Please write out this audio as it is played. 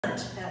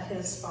at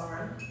his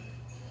farm,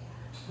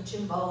 which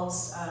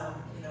involves,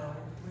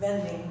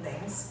 vending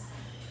things,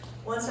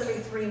 once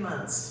every 3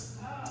 months.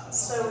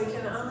 So we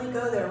can only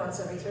go there once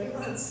every 3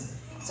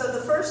 months. So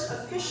the first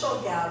official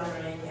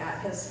gathering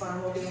at his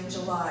farm will be in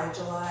July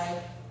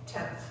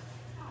 10th.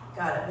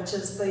 Got it, which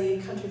is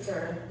the country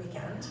fair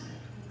weekend,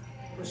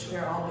 which we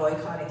are all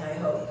boycotting, I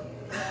hope.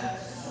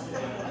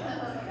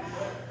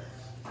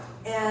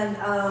 And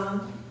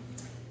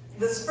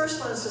this first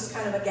one is just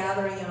kind of a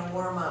gathering and a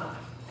warm-up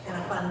and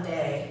a fun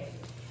day.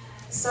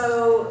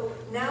 So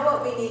now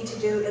what we need to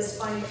do is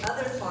find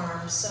other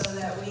farms so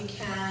that we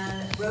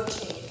can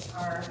rotate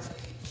our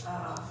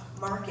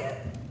market.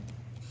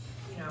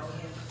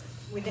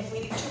 We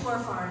need 2 more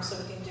farms so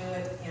we can do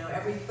it,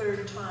 every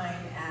 3rd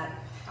time at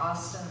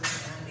Austin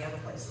and the other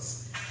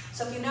places.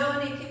 So if you know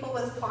any people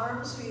with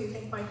farms who you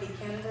think might be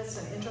candidates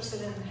and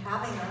interested in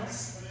having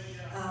us,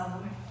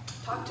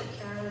 talk to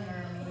Karen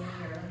or me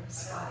or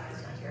Scott,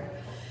 who's not here.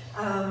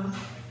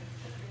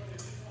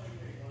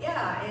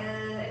 Yeah,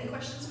 and any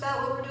questions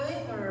about what we're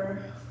doing,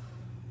 or?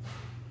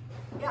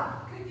 Yeah.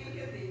 Could you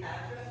give the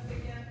address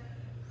again?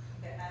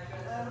 The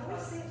address. Let me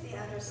see if the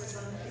address is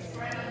on the page. It's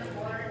right on the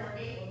board.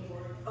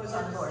 Oh, it's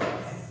on the board,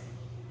 okay.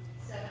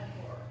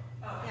 74.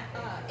 Oh,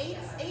 Yeah,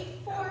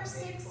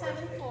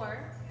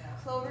 84674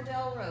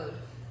 Cloverdale Road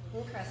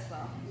in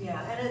Crestwell.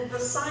 Yeah, and the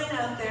sign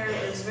out there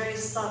is very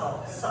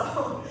subtle,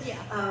 so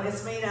Yeah.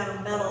 it's made out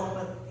of metal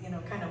with,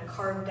 kind of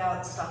carved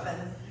out stuff,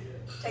 and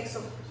it takes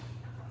a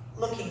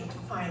looking to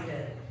find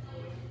it.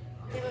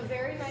 They have a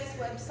very nice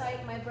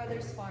website, My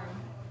Brother's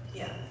Farm.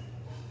 Yeah.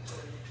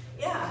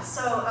 Yeah,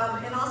 so,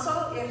 and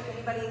also if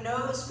anybody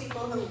knows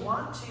people who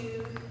want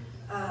to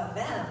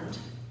vend,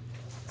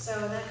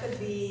 so that could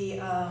be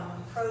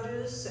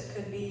produce, it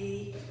could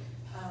be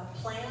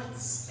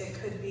plants, it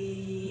could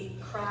be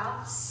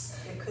crafts,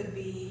 it could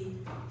be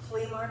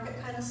flea market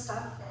kind of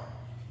stuff.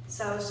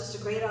 So it's just a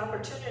great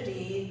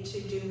opportunity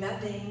to do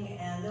vending,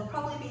 and there'll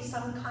probably be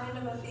some kind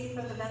of a fee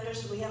for the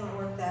vendors. We haven't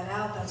worked that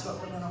out. That's what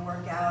we're going to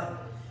work out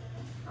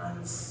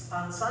on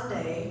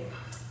Sunday.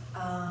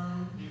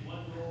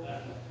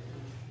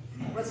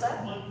 What's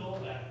that?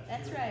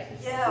 That's right.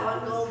 Yeah,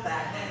 1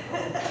 Goldback.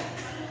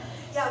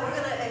 Yeah, we're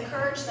going to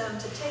encourage them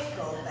to take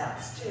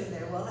Goldbacks too.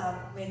 There we'll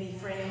have maybe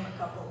frame a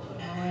couple, put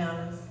them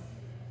around,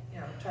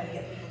 try to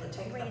get people to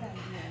take Great them.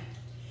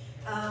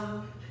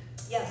 idea.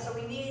 Yeah, so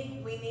we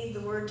need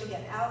the word to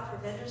get out for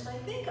vendors. And I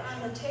think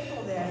on the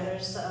table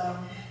there's,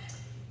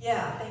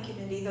 thank you,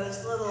 Mindy,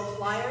 those little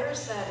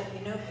flyers that if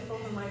you know people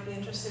who might be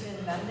interested in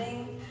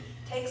vending,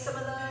 take some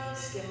of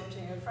those, give them to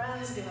your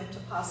friends, give them to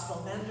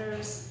possible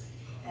vendors,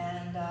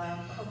 and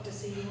hope to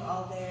see you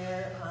all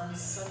there on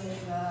Sunday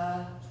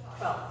the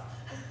 12th.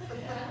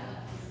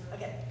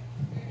 Okay.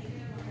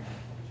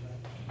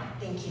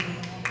 Thank you.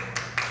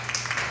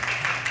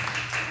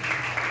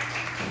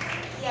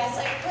 Yes,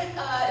 I put,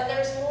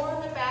 there's more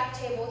on the back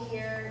table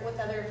here with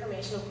other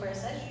information, of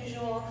course, as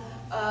usual.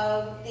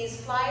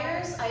 These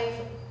flyers, I've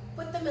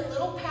put them in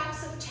little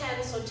packs of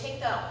 10, so take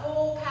that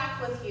whole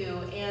pack with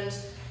you. And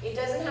it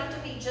doesn't have to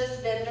be just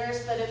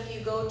vendors, but if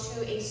you go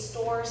to a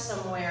store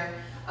somewhere,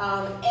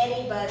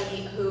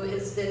 anybody who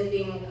is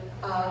vending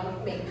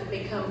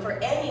may come for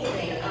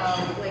anything.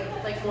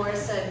 Like Mora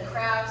said,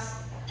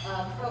 crafts,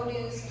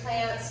 produce,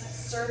 plants,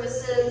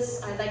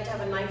 services. I'd like to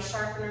have a knife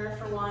sharpener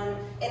for one.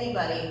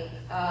 Anybody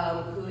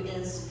who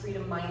is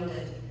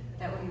freedom-minded,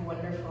 that would be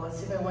wonderful. Let's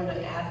see if I want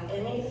to add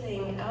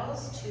anything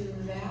else to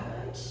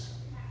that.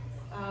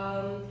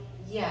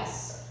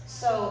 Yes,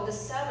 so the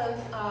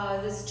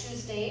 7th, this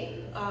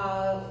Tuesday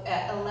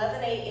at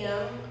 11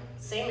 a.m.,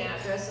 same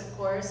address, of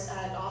course,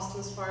 at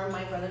Austin's farm,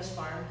 My Brother's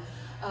Farm.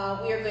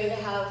 We are going to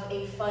have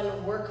a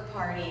fun work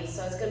party.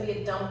 So it's going to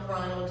be a dump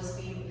run. We'll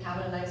just be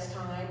having a nice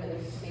time,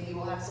 and maybe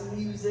we'll have some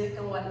music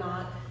and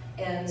whatnot.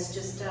 And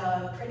just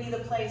pretty the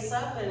place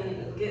up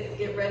and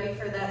get ready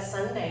for that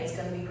Sunday. It's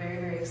going to be very,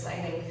 very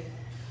exciting.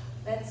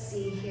 Let's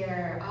see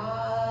here.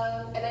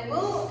 And I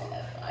will,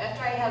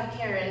 after I have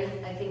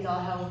Karen, I think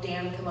I'll have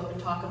Dan come up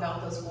and talk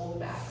about those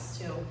Goldbacks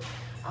too.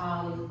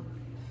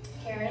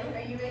 Karen,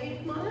 are you ready to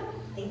come on up?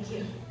 Thank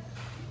you.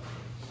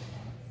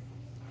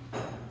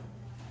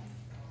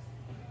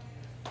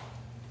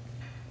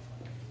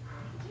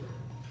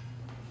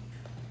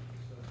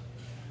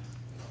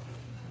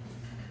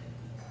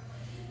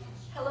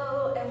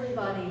 Hello,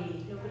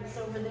 everybody. Nobody's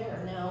over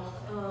there now.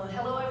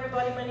 Hello,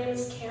 everybody. My name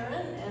is Karen,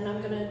 and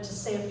I'm going to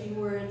just say a few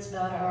words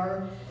about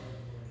our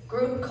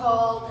group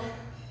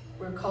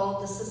we're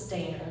called the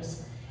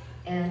Sustainers.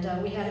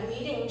 And we had a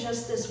meeting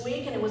just this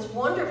week, and it was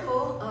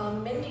wonderful.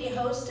 Mindy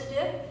hosted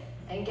it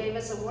and gave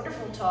us a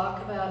wonderful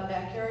talk about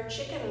backyard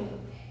chicken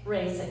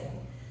raising.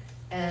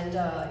 And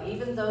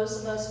even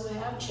those of us who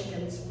have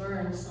chickens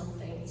learned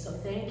something. So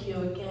thank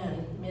you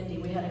again, Mindy.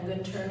 We had a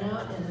good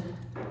turnout, and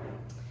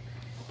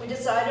we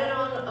decided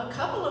on a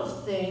couple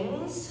of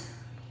things.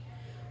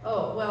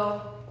 Oh,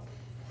 well,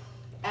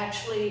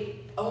 actually,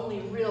 only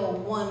real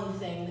one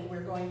thing that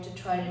we're going to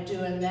try to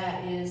do, and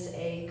that is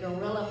a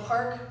guerrilla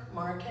park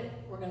market.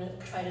 We're going to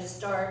try to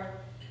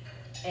start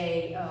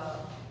a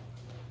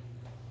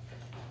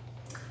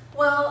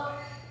Well,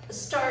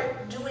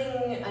 start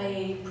doing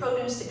a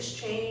produce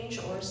exchange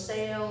or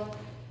sale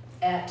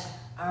at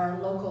our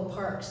local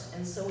parks.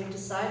 And so we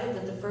decided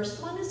that the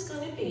first one is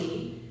going to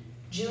be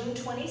June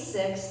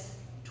 26th,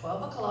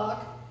 12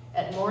 o'clock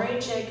at Mora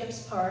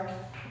Jacobs Park.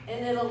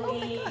 And it'll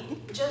be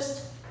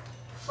just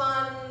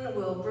fun.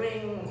 We'll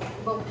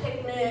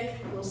picnic,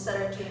 we'll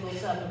set our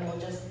tables up, and we'll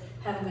just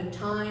have a good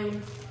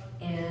time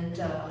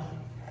and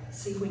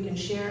see if we can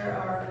share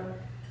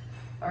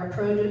our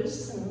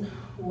produce and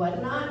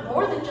whatnot.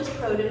 More than just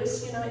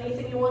produce, you know,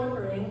 anything you want to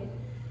bring.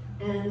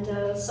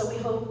 And so we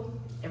hope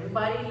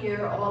everybody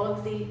here, all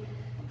of the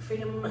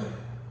Freeland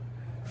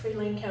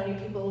County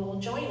people will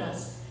join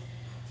us.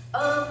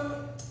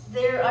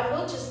 I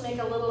will just make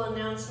a little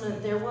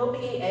announcement. There will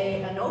be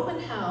an open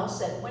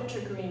house at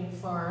Wintergreen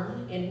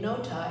Farm in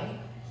Notai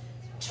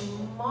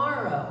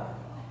tomorrow.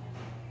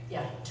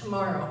 Yeah,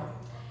 tomorrow.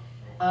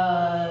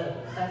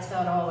 That's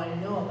about all I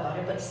know about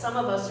it, but some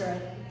of us are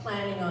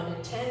planning on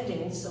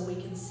attending so we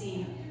can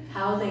see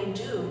how they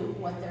do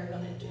what they're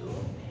going to do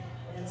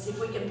and see if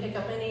we can pick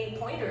up any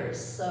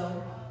pointers.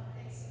 So,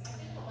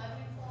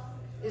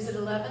 is it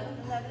 11?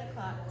 11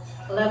 o'clock.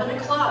 11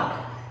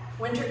 o'clock,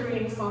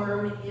 Wintergreen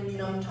Farm in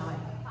Notai.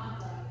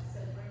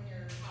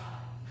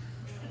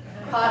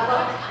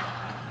 Potluck?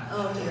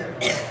 Oh dear.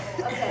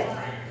 Okay.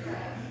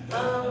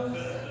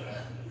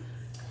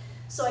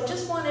 So I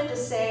just wanted to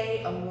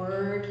say a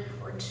word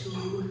or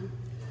two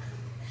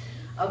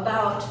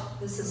about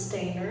the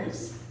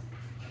Sustainers.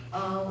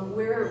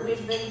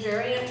 We've been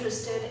very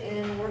interested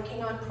in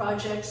working on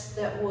projects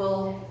that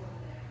will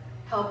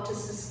help to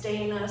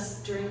sustain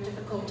us during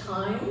difficult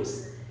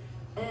times,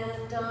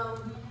 and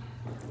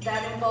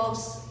that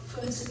involves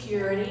food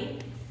security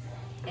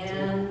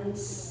and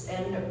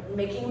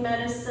making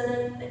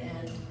medicine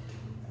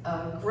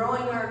and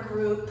growing our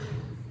group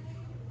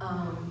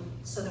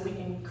so that we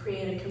can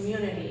create a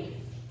community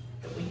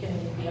that we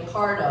can be a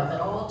part of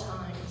at all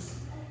times.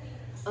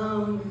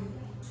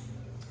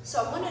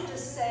 So I wanted to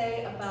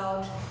say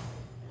about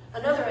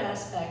another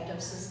aspect of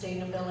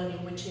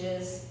sustainability, which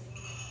is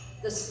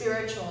the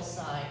spiritual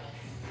side.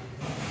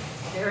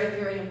 Very,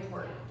 very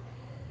important.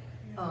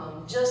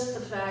 Just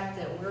the fact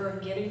that we're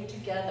getting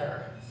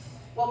together.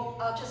 Well,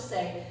 I'll just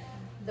say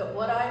that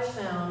what I've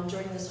found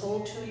during this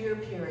whole 2-year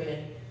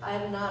period, I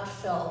have not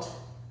felt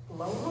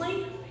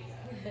lonely.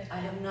 I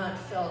have not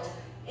felt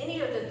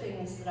any of the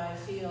things that I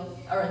feel,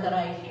 or that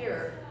I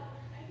hear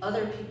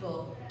other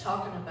people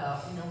talking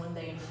about, you know, when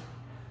they've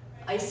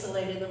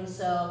isolated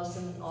themselves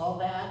and all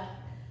that.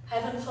 I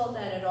haven't felt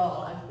that at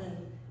all. I've been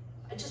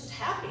just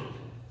happy,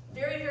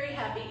 very, very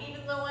happy,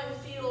 even though I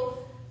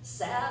feel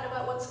sad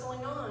about what's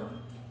going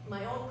on.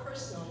 My own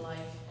personal life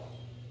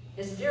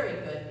is very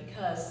good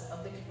because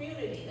of the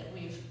community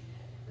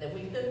that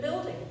we've been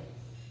building.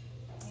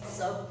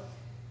 So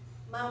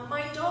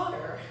my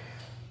daughter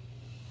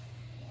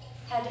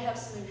had to have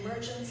some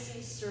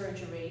emergency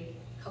surgery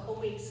a couple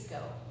weeks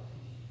ago.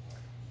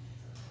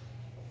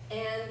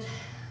 And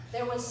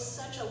there was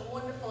such a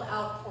wonderful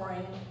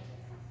outpouring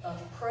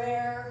of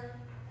prayer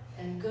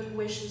and good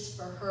wishes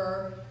for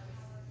her.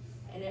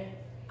 And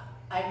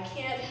I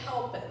can't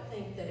help but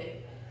think that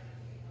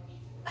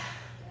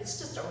it's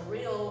just a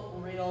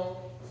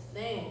real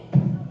thing.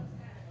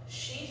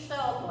 She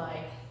felt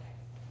like,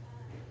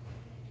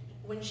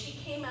 when she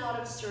came out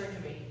of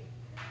surgery,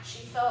 she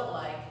felt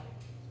like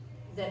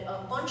that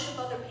a bunch of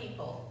other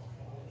people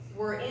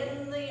were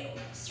in the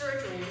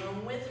surgery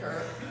room with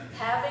her,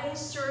 having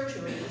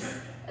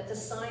surgeries at the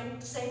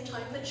same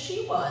time that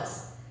she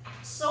was.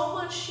 So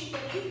much she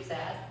believed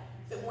that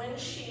when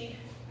she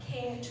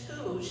came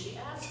to, she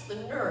asked the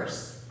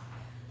nurse,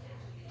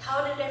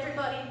 "How did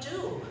everybody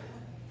do?"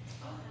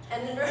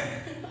 And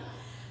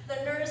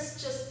the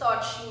nurse just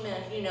thought she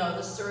meant, you know,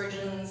 the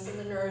surgeons and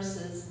the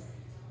nurses,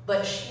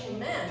 but she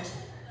meant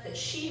that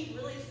she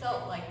really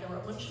felt like there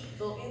were a bunch of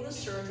people in the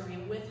surgery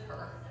with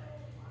her.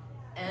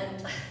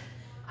 And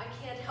I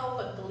can't help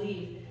but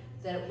believe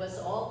that it was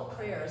all the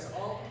prayers,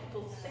 all the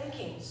people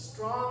thinking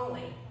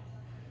strongly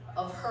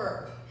of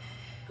her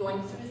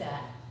going through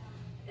that.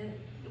 And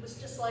it was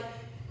just like,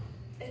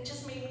 it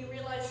just made me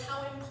realize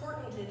how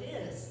important it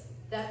is,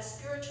 that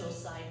spiritual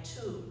side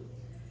too.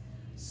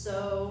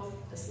 So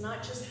it's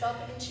not just about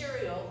the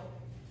material,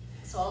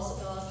 it's also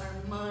about our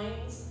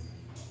minds.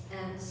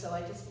 And so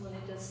I just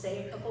wanted to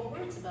say a couple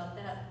words about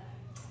that.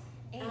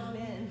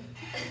 Amen.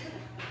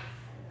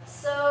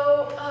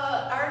 So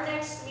our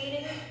next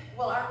meeting,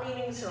 well, our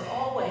meetings are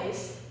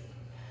always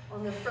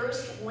on the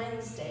first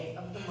Wednesday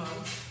of the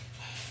month.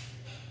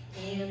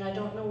 And I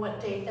don't know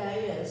what date that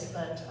is,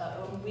 but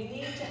we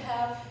need to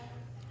have,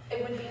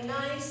 it would be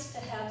nice to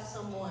have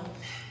someone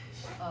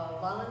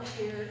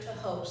volunteer to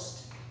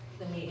host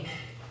the meeting.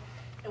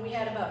 And we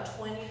had about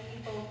 20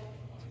 people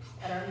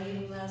at our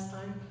meeting last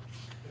time.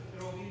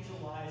 It'll be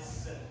July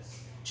 6th.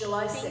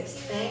 July 6th,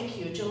 thank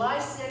you. July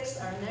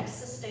 6th, our next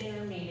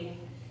Sustainer meeting.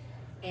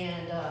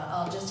 And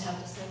I'll just have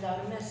to send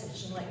out a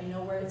message and let you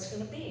know where it's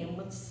going to be and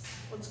what's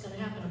going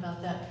to happen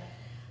about that.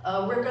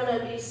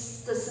 The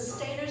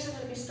sustainers are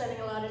going to be spending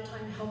a lot of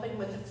time helping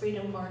with the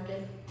Freedom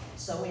Market,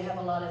 so we have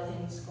a lot of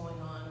things going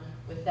on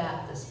with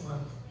that this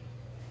month.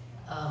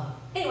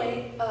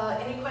 Anyway,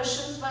 any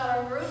questions about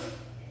our group?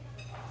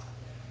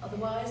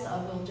 Otherwise,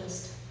 I'll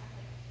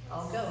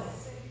go.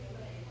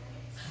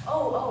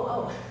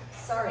 Oh,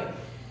 sorry.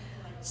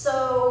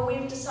 So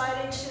we've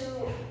decided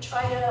to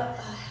try to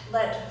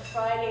let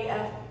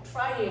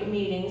Friday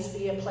meetings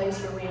be a place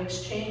where we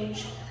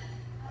exchange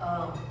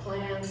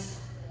plants,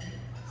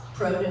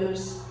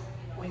 produce.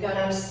 We got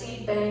our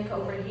seed bank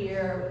over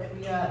here.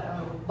 We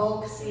got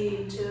bulk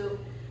seed too.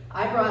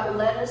 I brought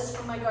lettuce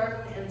from my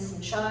garden and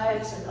some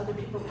chives, and other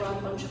people brought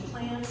a bunch of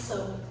plants.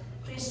 So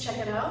please check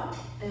it out.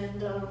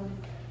 And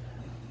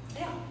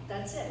yeah,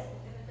 that's it.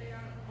 And if they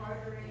aren't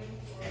bartering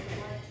or would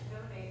like to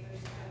donate,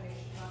 there's a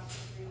donation box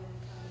for free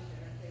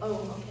there. Oh,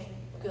 okay,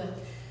 good.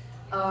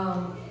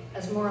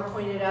 As Mora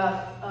pointed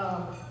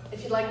out,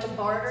 if you'd like to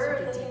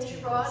barter the things you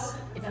brought,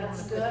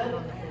 that's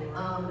good.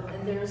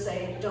 And there's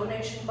a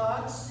donation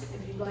box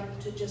if you'd like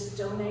to just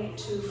donate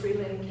to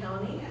Freeland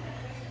County.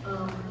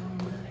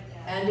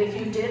 And if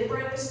you did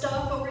bring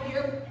stuff over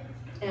here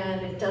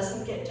and it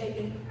doesn't get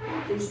taken,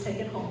 please take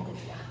it home with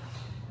you.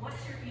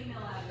 What's your email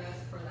address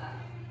for that?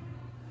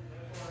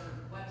 Or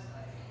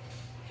website?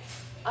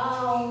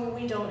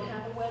 We don't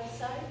have a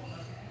website.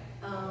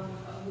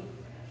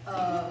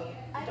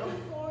 I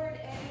can forward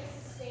any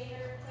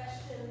sustainer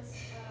questions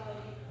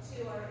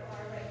to our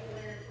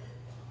regular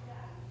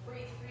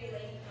Breathe Free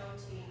Lake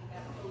County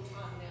at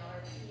autonomy or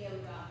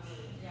pm.me.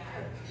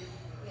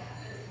 Yeah.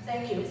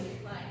 Thank you.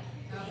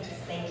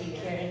 Thank you,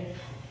 Karen.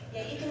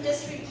 Yeah, you can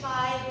just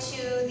reply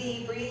to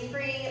the Breathe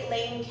Free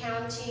Lane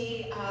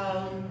County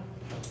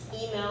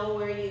email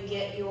where you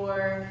get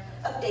your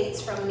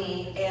updates from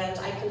me, and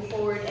I can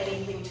forward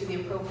anything to the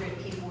appropriate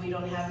people. We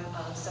don't have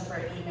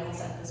separate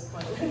emails at this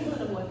point. We're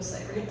not on a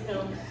website right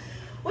now,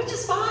 which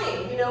is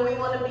fine. You know, we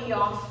want to be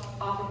off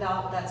of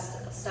that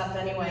stuff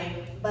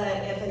anyway. But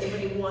if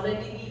anybody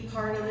wanted to be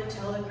part of the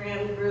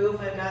Telegram group,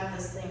 I've got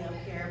this thing up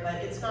here, but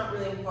it's not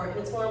really important.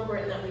 It's more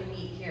important that we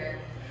meet here.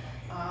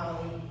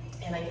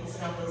 And I can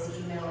send out those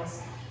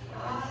emails.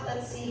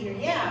 Let's see here.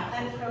 Yeah,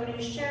 plant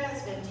produce share,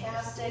 that's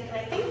fantastic. And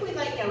I think we'd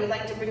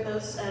like to bring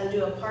those and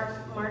do a park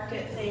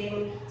market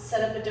thing,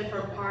 set up at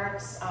different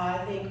parks.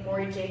 I think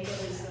Maury Jacob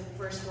is the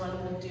first one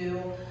we'll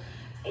do.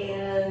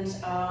 And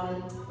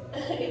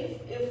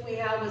if we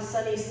have a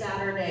sunny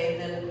Saturday,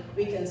 then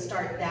we can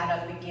start that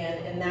up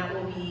again, and that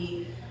will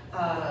be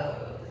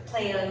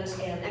planned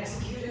and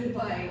executed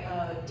by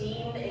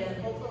Dean,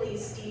 and hopefully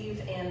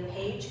Steve and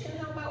Paige can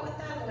help out with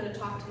that. I'm going to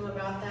talk to them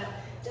about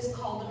that. Just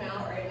called them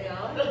out right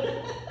now.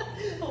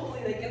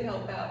 Hopefully they can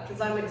help out,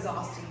 because I'm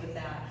exhausted with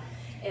that.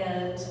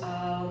 And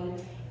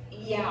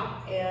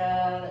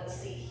let's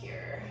see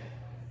here.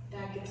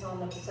 That gets on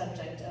the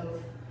subject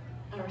of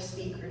our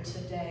speaker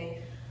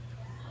today.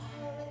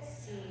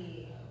 Let's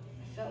see.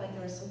 I felt like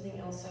there was something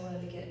else I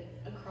wanted to get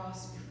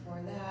across before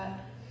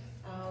that.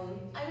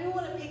 I really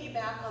want to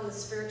piggyback on the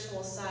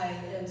spiritual side,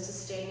 and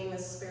sustaining the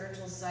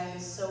spiritual side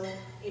is so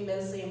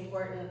immensely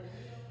important.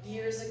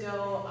 Years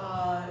ago,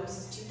 it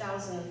was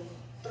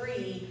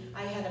 2003,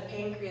 I had a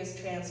pancreas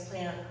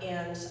transplant,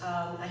 and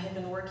I had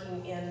been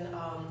working in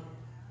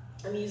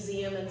a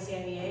museum in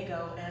San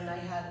Diego, and I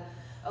had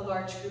a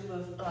large group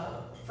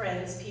of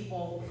friends,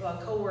 people,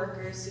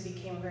 co-workers who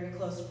became very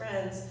close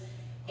friends,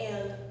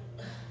 and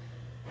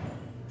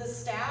the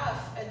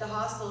staff at the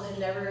hospital had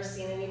never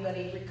seen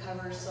anybody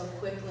recover so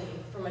quickly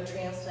from a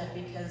transplant,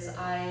 because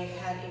I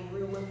had a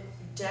room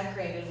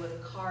decorated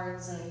with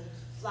cards and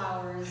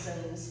flowers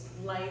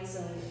and lights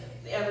and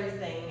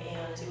everything,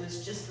 and it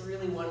was just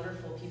really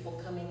wonderful.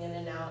 People coming in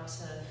and out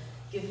to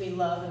give me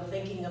love and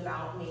thinking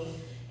about me,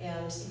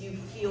 and you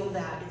feel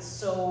that it's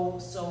so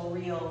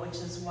real, which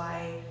is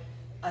why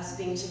us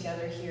being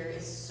together here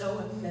is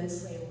so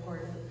immensely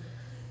important.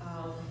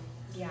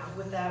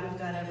 With that, we've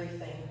got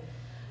everything.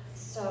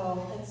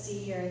 So let's see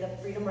here. The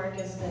Freedom Mark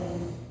has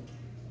been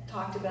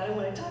talked about. I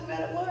want to talk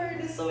about it more. I'm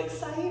just so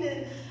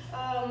excited.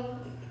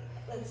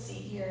 Let's see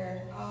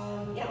here.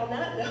 On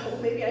that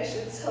note, maybe I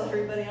should tell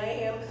everybody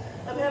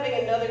I'm having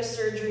another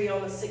surgery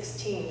on the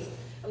 16th.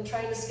 I'm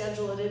trying to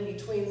schedule it in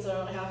between so I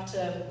don't have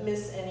to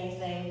miss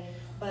anything.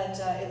 But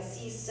it's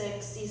C6,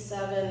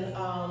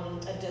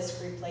 C7, a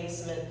disc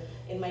replacement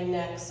in my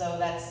neck. So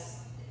that's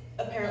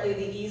apparently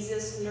the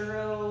easiest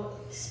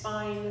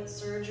neuro-spine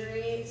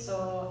surgery.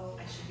 So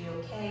I should be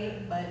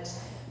okay. But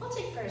I'll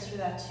take prayers for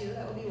that too.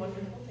 That would be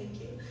wonderful. Thank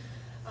you.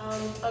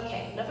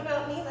 Okay, enough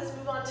about me. Let's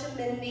move on to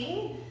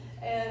Mindy.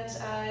 And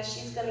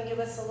she's going to give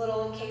us a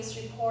little case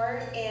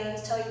report and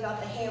tell you about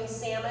the ham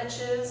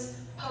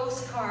sandwiches,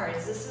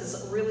 postcards. This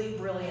is really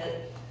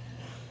brilliant.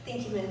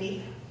 Thank you,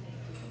 Mindy.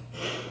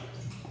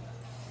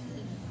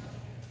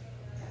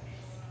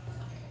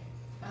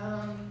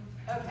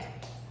 Okay.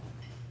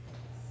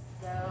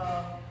 So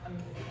I'm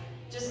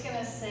just going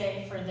to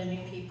say for the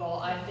new people,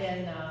 I've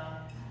been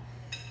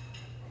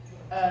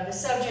the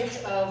subject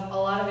of a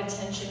lot of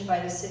attention by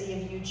the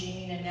city of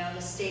Eugene and now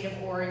the state of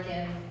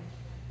Oregon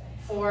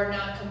for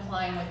not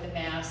complying with the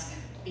mask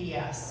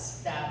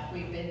BS that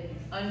we've been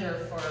under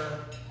for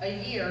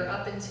a year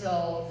up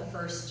until the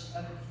 1st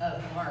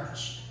of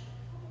March,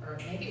 or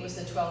maybe it was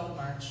the 12th of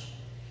March.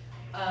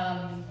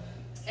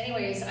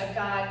 Anyways, I've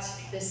got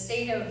the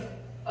state of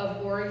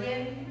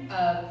Oregon,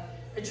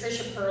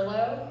 Patricia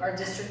Perlow, our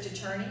district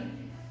attorney,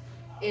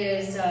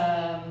 is,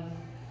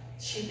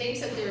 she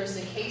thinks that there's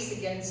a case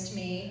against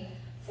me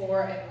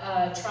for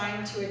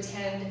trying to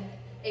attend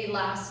a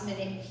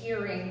last-minute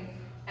hearing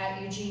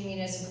at Eugene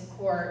Municipal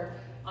Court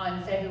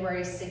on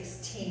February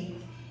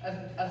 16th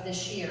of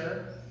this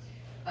year,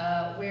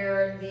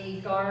 where the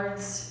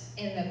guards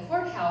in the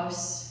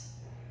courthouse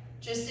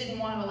just didn't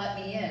want to let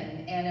me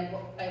in. And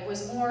it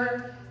was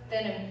more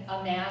than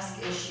a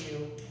mask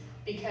issue,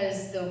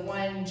 because the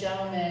one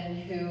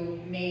gentleman who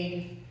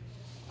made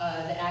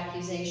the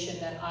accusation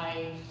that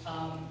I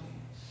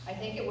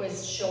think it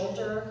was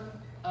shoulder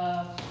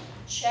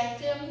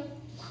checked him,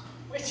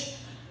 which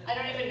I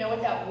don't even know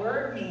what that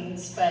word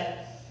means,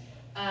 but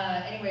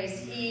anyways,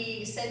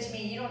 he said to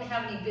me, "You don't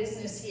have any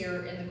business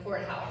here in the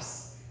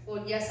courthouse."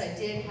 Well, yes, I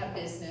did have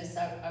business.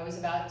 I was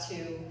about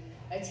to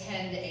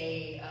attend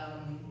a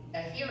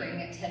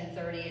hearing at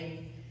 10:30,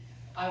 and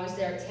I was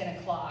there at 10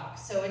 o'clock.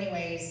 So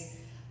anyways,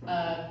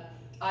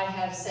 I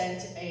have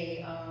sent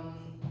a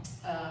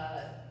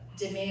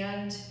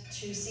demand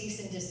to cease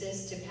and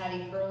desist to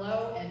Patty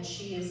Perlow, and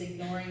she is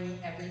ignoring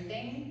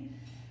everything.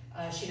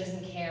 She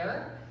doesn't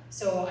care.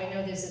 So I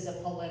know this is a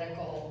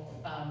political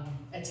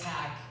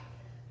attack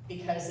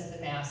because of the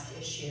mask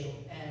issue.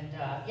 And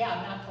yeah,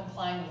 I'm not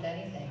complying with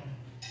anything.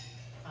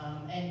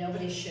 And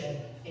nobody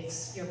should.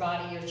 It's your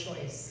body, your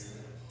choice.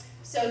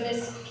 So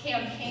this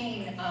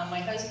campaign my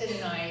husband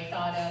and I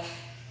thought of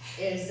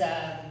is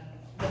the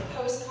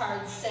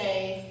postcards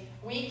say,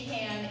 "We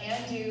can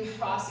and do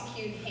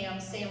prosecute ham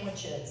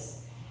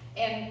sandwiches."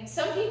 And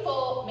some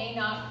people may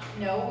not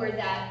know where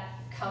that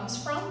comes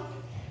from,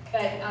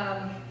 but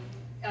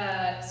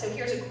so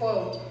here's a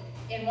quote.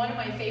 In one of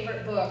my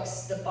favorite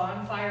books, The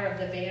Bonfire of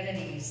the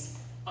Vanities,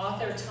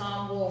 author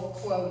Tom Wolfe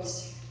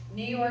quotes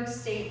New York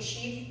State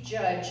Chief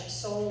Judge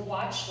Sol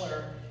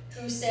Watchler,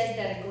 who said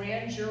that a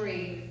grand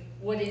jury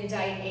would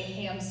indict a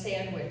ham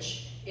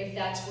sandwich if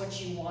that's what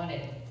you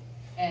wanted.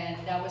 And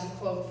that was a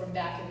quote from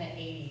back in the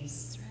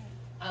 80s.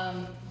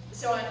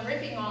 So I'm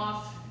ripping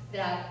off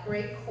that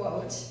great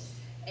quote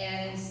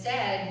and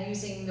instead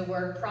using the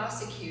word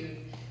prosecute,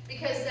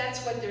 because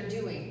that's what they're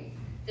doing.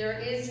 There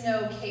is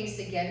no case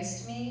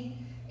against me,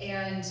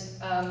 and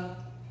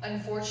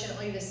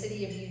unfortunately the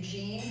city of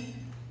Eugene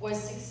was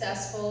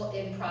successful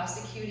in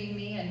prosecuting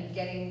me and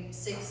getting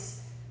 6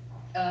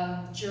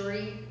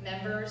 jury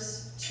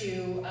members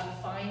to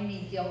find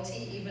me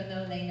guilty, even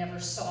though they never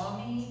saw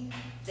me.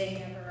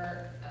 They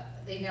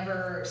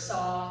never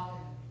saw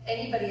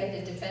anybody at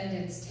the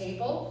defendant's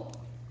table.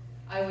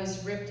 I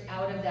was ripped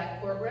out of that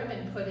courtroom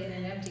and put in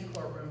an empty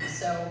courtroom.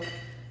 So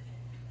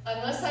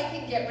unless I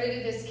can get rid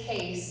of this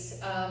case,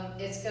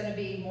 it's going to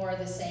be more of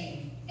the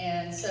same.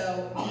 And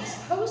so these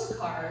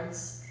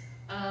postcards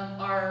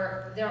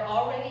they're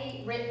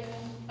already written,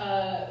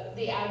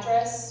 the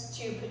address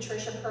to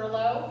Patricia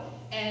Perlow,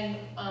 and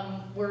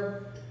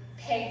we're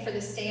paying for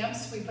the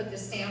stamps. We put the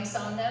stamps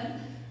on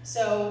them.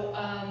 So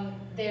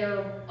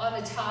they're on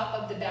the top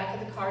of the back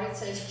of the card. It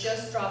says,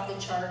 "Just drop the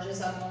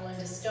charges on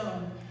Melinda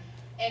Stone."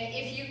 And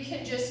if you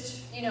can just,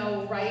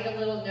 write a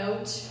little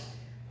note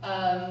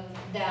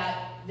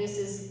that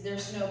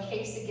there's no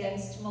case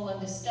against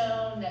Melinda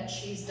Stone, that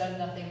she's done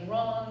nothing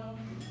wrong.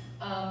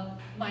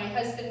 My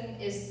husband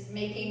is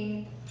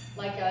making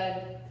like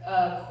a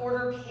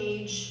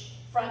quarter-page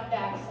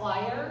front-back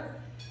flyer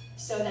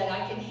so that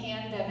I can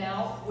hand them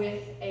out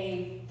with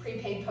a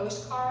prepaid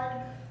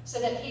postcard so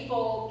that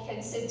people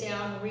can sit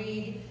down,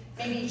 read,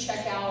 maybe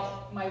check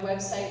out my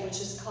website,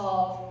 which is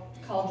called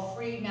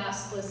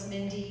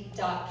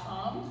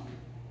freemasklessmindy.com.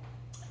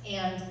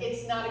 And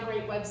it's not a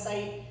great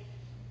website.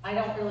 I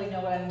don't really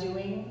know what I'm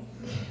doing.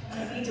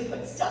 I need to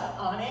put stuff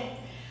on it,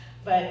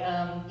 but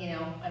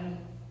I'm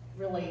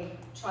really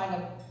trying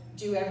to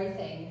do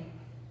everything,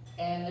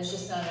 and there's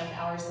just not enough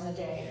hours in the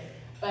day.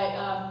 But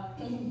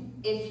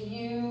if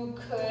you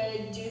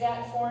could do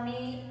that for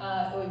me,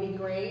 it would be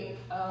great.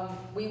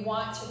 We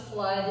want to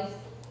flood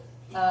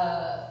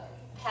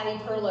Patty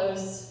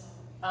Perlow's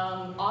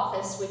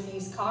office with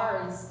these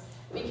cards,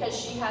 because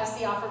she has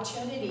the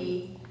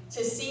opportunity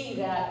to see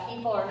that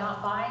people are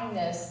not buying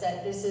this,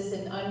 that this is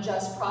an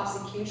unjust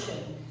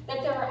prosecution,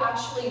 that there are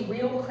actually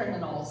real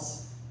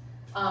criminals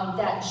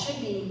that should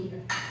be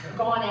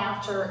gone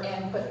after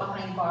and put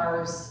behind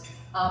bars,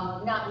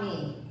 not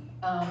me.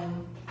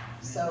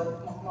 So,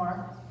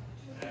 Mora?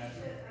 Put our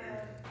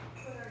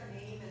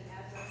name and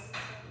address and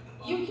stuff.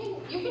 You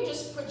can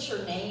just put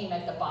your name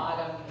at the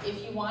bottom.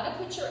 If you want to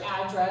put your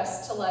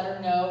address to let her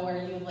know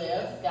where you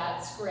live,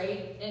 that's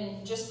great,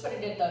 and just put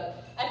it at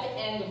the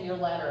end of your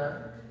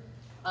letter.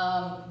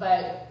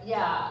 But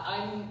yeah,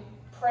 I'm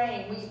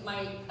praying. We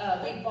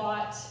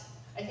bought.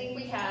 I think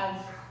we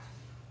have.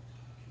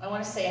 I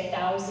want to say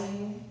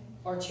 1,000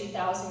 or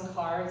 2,000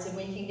 cards, and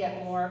we can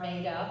get more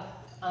made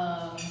up.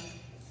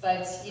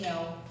 But you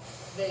know,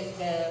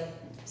 the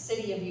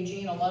city of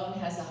Eugene alone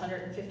has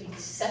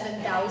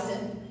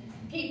 157,000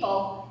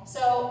 people.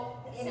 So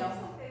you know. It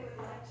seems like they would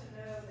like to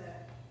know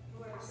that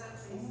whoever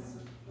sends these is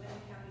a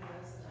Lynn County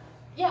resident.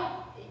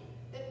 Yeah,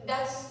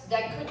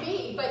 that could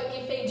be. But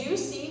if they do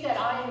see that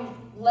I'm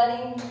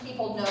letting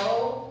people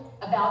know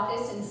about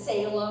this in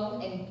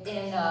Salem and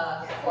in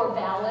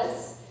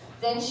Corvallis,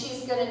 then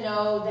she's going to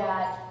know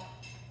that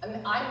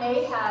I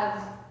may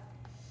have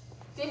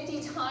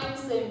 50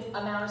 times the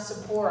amount of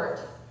support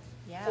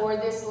for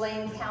this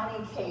Lane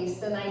County case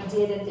than I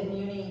did at the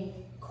Muni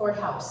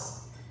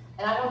courthouse.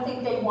 And I don't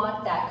think they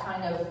want that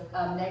kind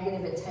of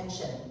negative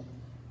attention.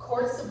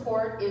 Court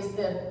support is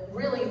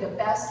really the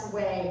best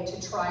way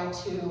to try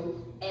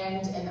to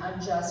end an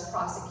unjust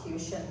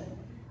prosecution.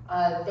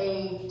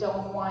 They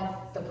don't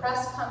want the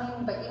press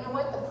coming, but you know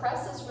what? The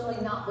press is really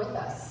not with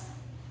us.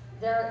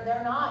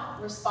 They're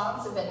not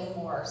responsive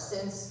anymore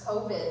since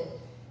COVID.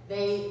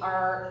 They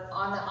are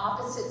on the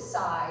opposite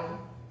side.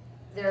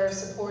 They're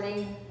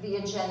supporting the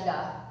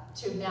agenda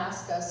to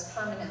mask us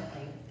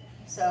permanently.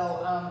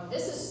 So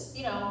this is,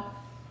 you know,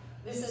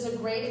 this is a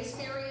great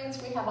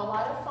experience. We have a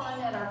lot of fun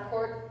at our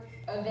court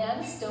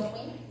events, don't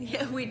we?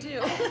 Yeah, we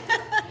do.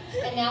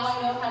 And now I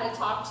know how to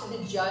talk to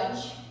the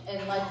judge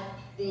and let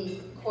the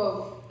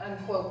quote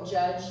unquote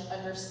judge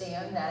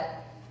understand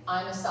that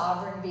I'm a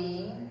sovereign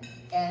being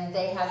and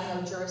they have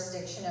no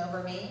jurisdiction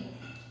over me,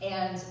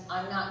 and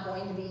I'm not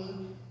going to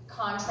be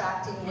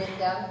contracting with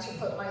them to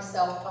put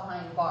myself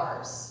behind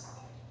bars.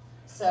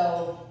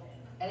 So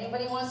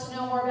anybody wants to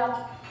know more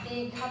about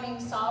becoming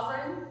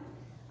sovereign,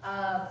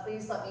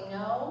 please let me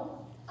know.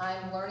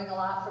 I'm learning a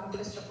lot from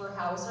Christopher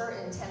Hauser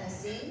in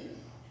Tennessee,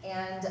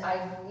 and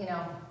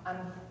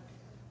I'm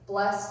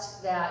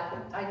blessed that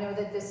I know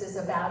that this is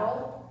a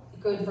battle,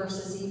 good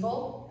versus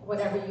evil,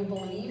 whatever you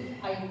believe.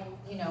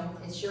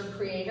 It's your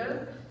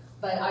creator,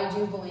 but I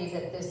do believe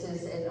that this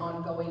is an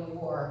ongoing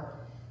war.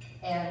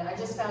 And I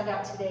just found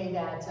out today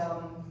that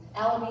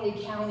Alameda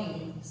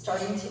County,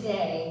 starting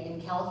today in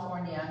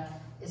California,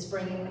 is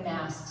bringing the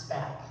masks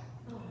back.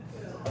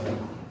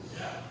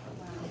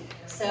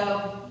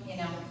 So,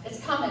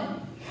 it's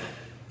coming,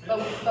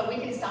 but we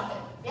can stop it.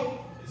 Yeah?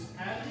 Is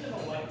Patty an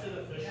elected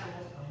official?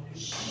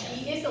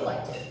 She is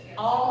elected.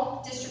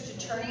 All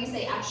district attorneys,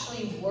 they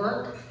actually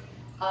work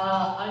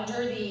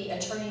under the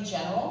Attorney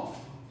General.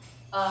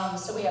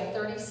 So we have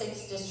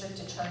 36 district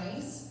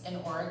attorneys in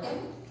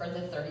Oregon for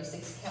the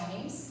 36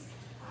 counties.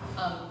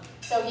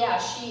 So yeah,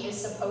 she is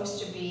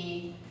supposed to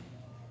be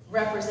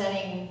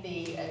representing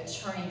the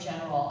Attorney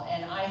General,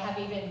 and I have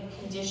even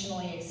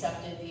conditionally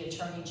accepted the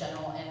Attorney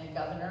General and the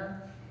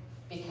governor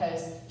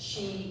because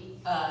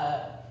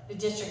the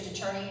district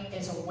attorney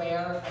is aware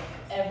of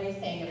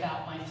everything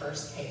about my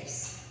first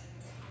case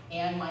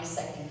and my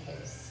second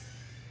case.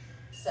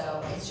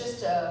 So it's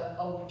just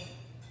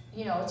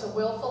it's a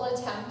willful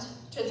attempt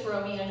to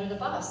throw me under the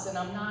bus, and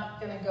I'm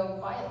not going to go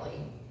quietly.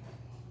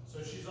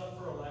 So she's up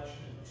for election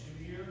in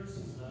 2 years?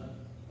 Is that?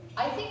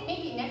 I think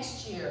maybe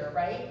next year,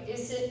 right?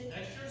 Is it?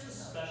 Next year's a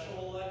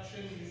special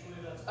election. Usually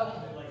that's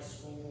Okay. like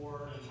school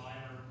board and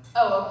minor.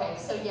 Oh, okay.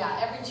 So yeah,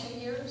 every 2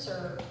 years,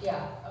 or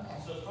yeah, okay.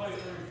 So it's probably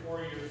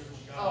 34 years since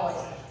she got Oh, I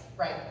elected. see.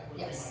 Right.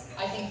 Yes,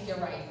 I think you're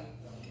right.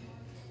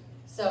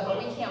 So, but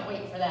we can't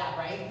wait for that,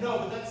 right? No,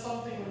 but that's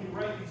something when you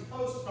write these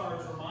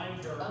postcards,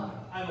 remind her,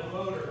 I'm a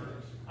voter.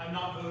 I'm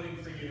not voting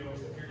for you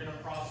if you're going to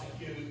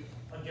prosecute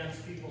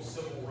against people's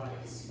civil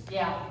rights.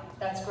 Yeah,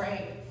 that's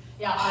great.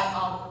 Yeah,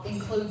 I'll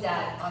include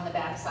that on the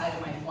back side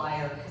of my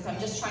flyer because I'm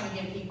just trying to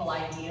give people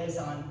ideas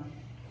on,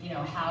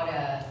 how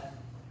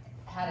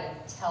to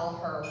tell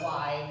her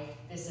why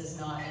this is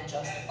not a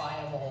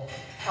justifiable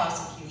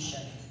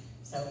prosecution.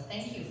 So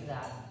thank you for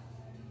that.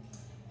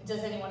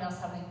 Does anyone else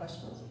have any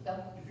questions?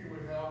 Bill? If you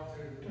would help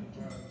to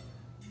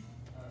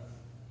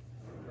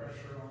put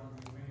pressure on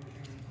the Mindy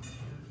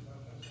County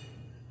about this.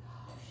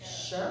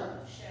 Sure.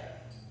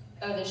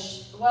 Oh, the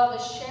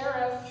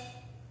sheriff,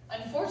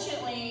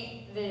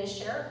 unfortunately, the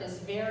sheriff is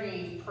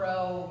very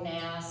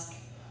pro-mask.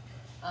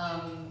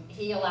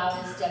 He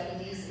allowed his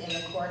deputies in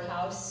the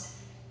courthouse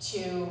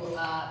to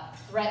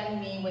threaten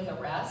me with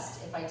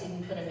arrest if I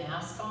didn't put a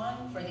mask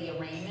on for the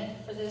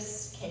arraignment for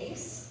this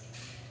case.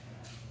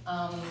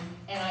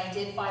 And I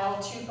did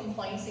file 2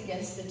 complaints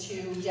against the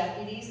 2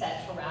 deputies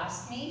that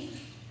harassed me,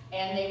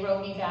 and they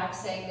wrote me back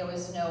saying there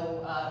was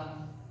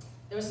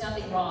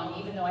nothing wrong,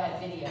 even though I had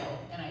video,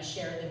 and I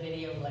shared the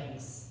video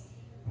links.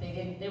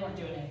 They weren't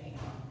doing anything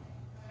wrong.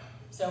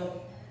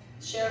 So,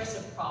 sheriff's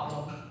a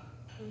problem.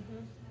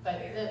 But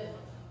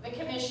the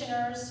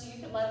commissioners, you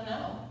can let them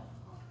know.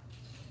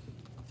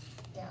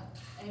 Yeah.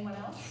 Anyone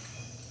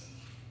else?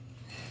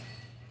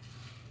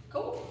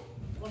 Cool.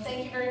 Well,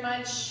 thank you very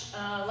much.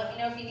 Let me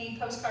know if you need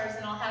postcards,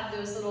 and I'll have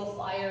those little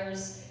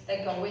flyers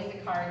that go with the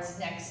cards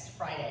next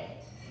Friday.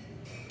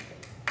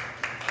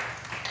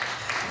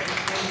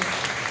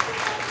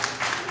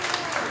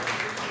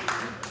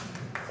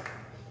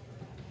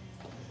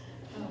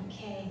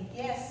 Okay,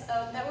 yes,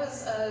 that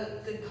was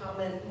a good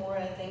comment, Mora.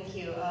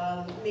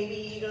 maybe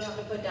you don't have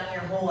to put down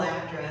your whole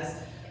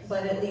address,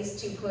 but at least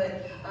to put,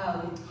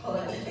 hold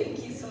on,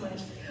 thank you so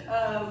much.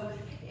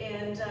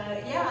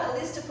 Yeah, at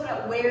least to put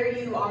out where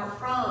you are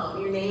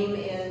from, your name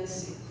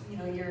is, you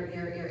know, your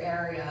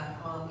area,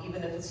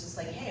 even if it's just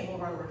like, hey,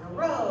 we're on River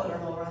Road, or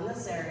we're on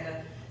this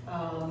area,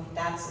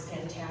 that's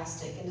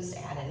fantastic, and just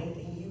add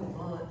anything you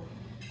want.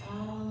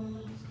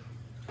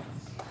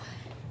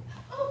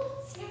 Oh,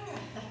 Sarah.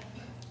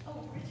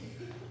 Oh,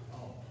 Richard.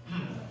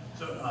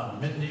 So,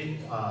 Mindy,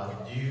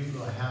 do you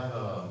have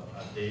a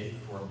date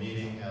for a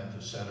meeting at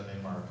the Saturday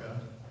market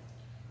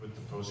with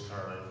the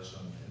postcards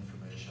and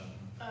information?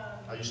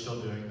 Are you still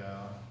doing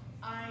that?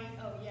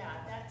 Oh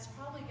yeah, that's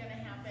probably gonna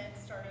happen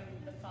starting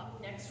the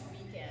next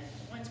weekend,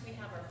 once we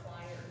have our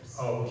flyers.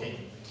 Oh, okay.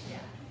 Yeah.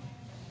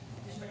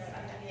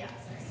 Yeah.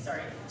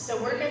 Sorry.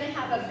 So we're gonna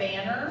have a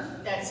banner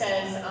that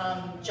says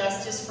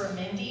Justice for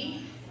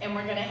Mindy, and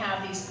we're gonna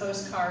have these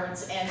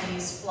postcards and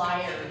these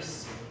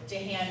flyers to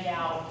hand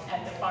out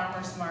at the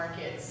farmers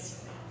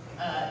markets,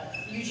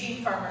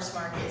 Eugene Farmers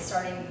Market,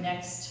 starting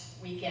next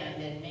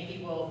weekend, and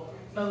maybe we'll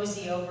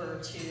mosey over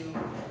to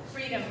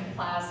Freedom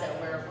Plaza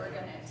where we're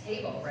gonna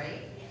table,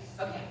 right?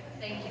 Okay,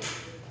 thank you.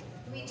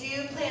 We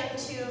do plan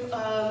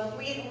to,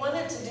 we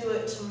wanted to do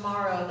it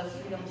tomorrow, the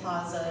Freedom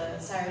Plaza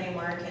Saturday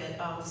market,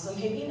 so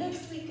maybe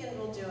next weekend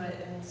we'll do it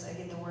and so I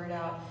get the word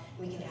out,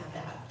 we can add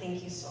that.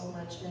 Thank you so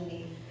much,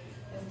 Mindy.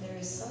 If there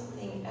is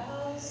something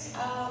else,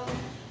 I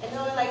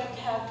know I'd like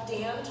to have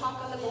Dan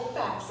talk on the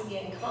Goldbacks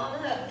again. Come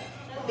on up,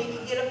 make you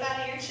get up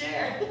out of your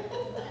chair.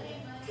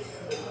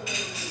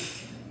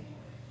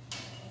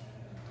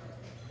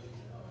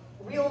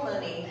 Real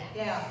money,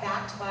 yeah,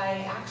 backed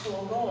by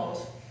actual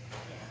gold.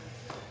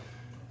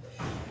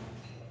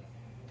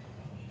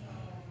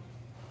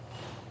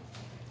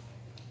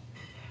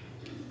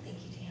 Thank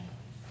you, Dan.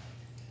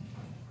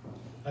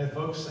 Hi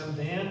folks, I'm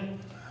Dan,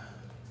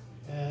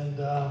 and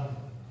I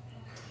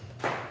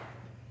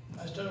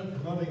started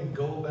promoting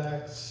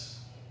Goldbacks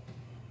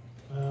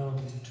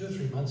 2 or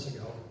 3 months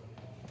ago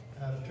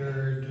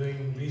after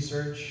doing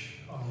research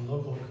on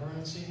local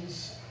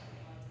currencies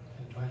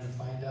and trying to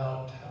find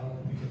out how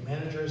we can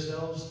manage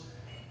ourselves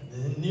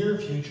in the near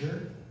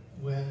future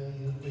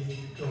when we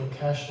go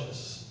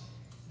cashless.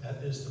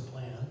 That is the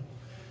plan.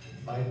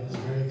 Biden is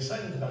very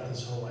excited about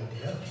this whole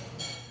idea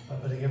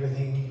of putting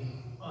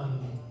everything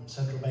on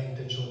central bank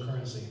digital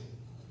currency.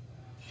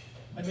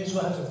 That means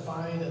we'll have to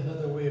find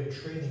another way of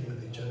trading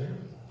with each other.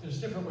 There's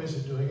different ways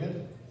of doing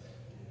it,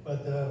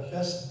 but the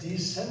best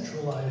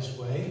decentralized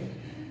way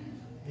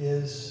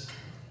is,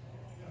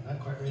 I'm not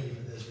quite ready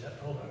for this yet,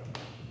 hold on.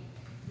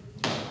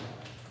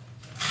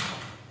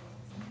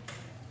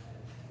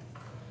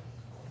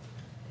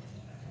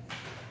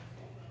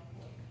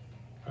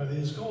 Are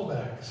these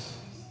Goldbacks?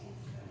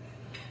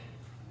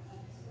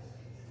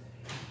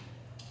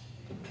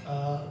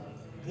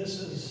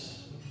 This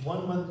is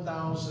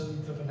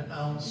 1/1000th of an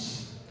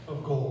ounce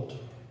of gold.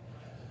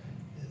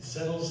 It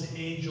settles the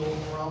age-old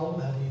problem,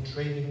 how do you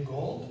trade in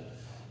gold?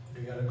 If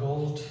you got a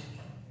gold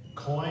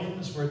coin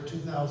that's worth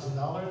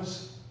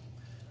 $2,000,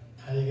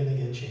 how are you gonna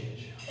get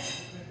change?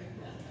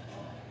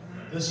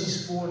 This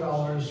is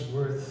 $4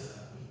 worth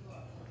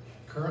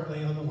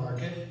currently on the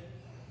market.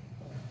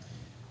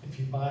 If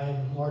you buy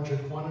in larger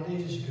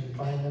quantities, you can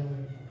find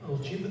them a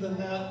little cheaper than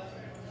that.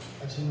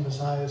 I've seen them as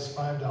high as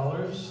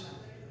 $5.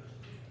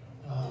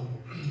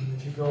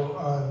 If you go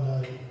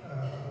on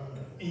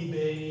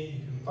eBay,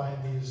 you can find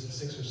these at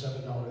 $6 or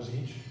 $7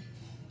 each.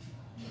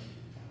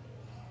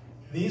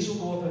 These will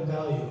go up in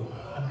value,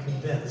 I'm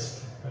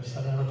convinced. I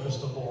don't have a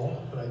crystal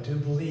ball, but I do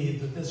believe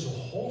that this will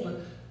hold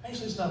it.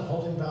 Actually, it's not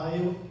holding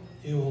value.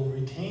 It will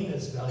retain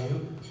its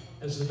value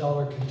as the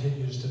dollar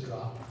continues to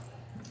drop.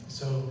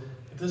 So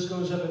if this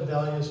goes up in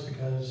value, it's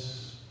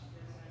because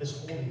it's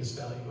holding its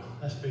value.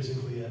 That's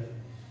basically it.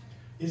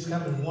 These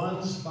come in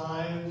 1s,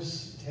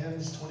 5s,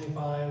 10s,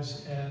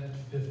 25s, and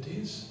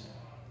 50s.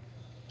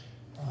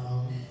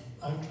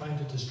 I'm trying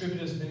to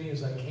distribute as many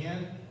as I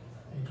can,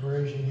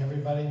 encouraging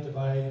everybody to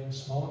buy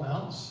small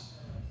amounts,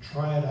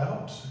 try it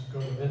out, go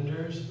to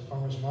vendors at the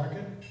farmer's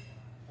market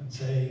and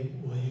say,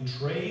 will you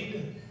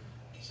trade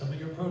some of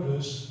your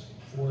produce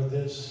for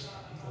this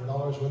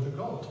 $4 worth of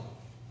gold?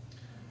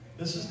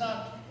 This is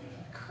not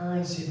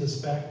currency that's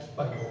backed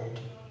by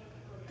gold.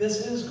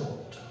 This is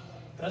gold.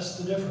 That's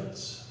the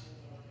difference.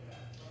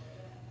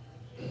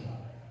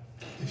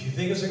 If you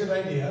think it's a good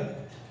idea,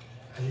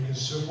 and you can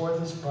support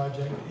this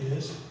project,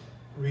 is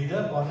read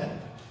up on it.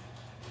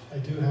 I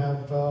do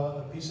have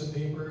a piece of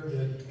paper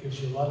that gives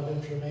you a lot of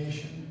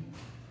information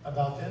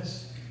about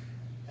this.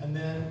 And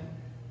then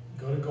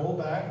go to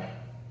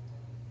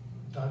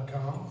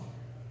goldback.com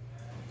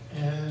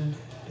and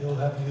it'll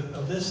have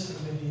a list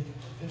of maybe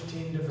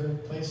 15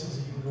 different places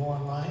that you can go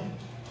online.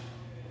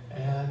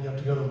 And you have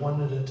to go to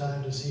one at a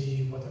time to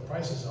see what the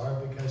prices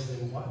are because they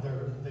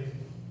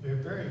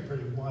vary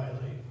pretty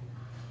widely.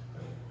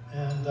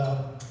 And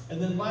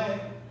then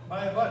buy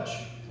a bunch,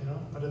 you know,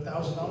 put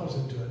 $1,000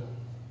 into it.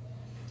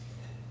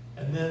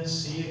 And then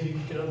see if you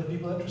can get other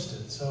people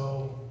interested.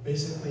 So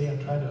basically I'm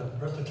trying to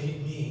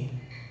replicate me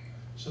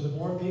So the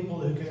more people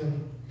who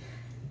can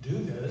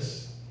do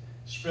this,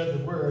 spread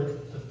the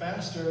word, the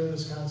faster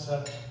this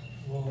concept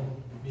will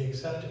be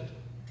accepted.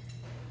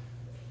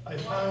 I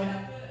find, Why is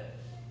that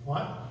good?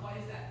 what? Why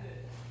is that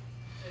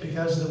good?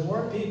 Because the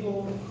more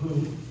people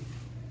who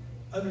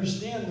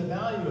understand the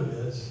value of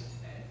this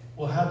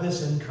will have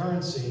this in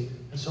currency,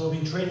 and so we'll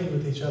be trading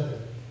with each other.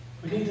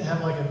 We need to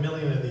have like 1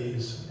 million of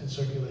these in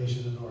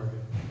circulation in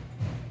Oregon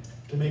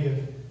to make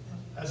it,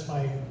 that's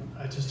my,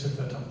 I just took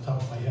that off the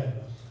top of my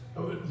head.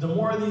 But the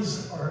more of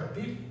these are,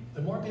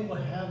 the more people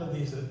have of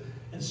these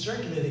and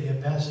circulating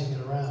and passing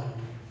it around,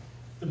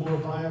 the more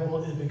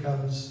viable it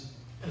becomes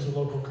as a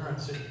local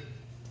currency.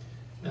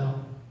 Now,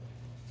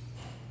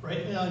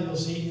 right now you'll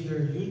see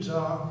either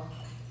Utah,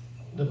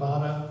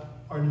 Nevada,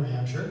 or New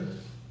Hampshire.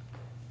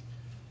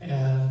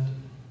 And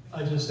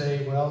I just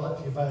say, well,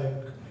 if you buy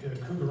a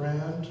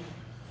Cougarand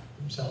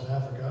from South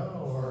Africa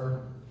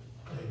or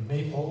a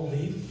maple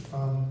leaf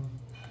from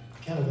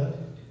Canada,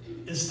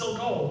 it's still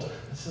gold.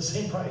 It's the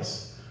same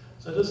price.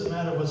 So it doesn't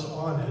matter what's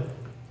on it.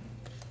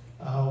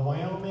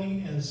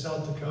 Wyoming and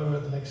South Dakota are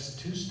the next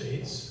 2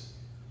 states.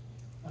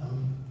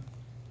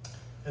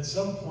 At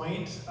some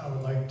point, I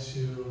would like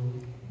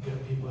to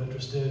get people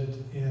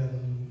interested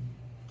in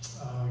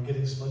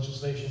getting some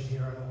legislation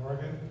here in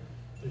Oregon.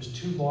 There's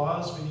 2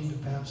 laws we need to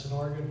pass in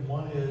Oregon.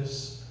 One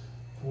is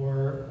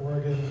for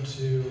Oregon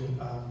to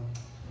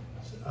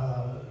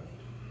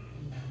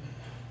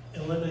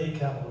eliminate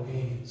capital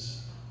gains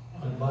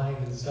on buying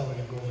and selling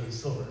gold and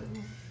silver.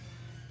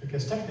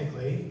 Because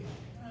technically,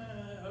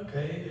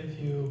 okay, if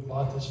you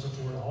bought this for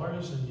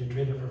 $4 and you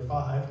traded it for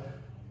 $5,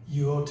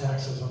 you owe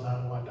taxes on that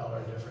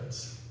 $1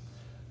 difference.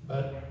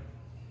 But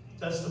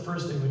that's the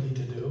first thing we need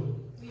to do.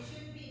 We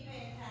shouldn't be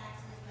paying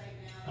taxes right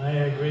now. I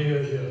agree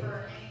with you.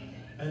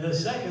 And the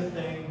second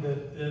thing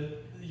that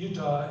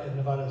Utah and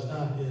Nevada has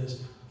done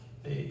is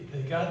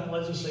they got the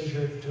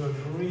legislature to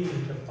agree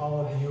to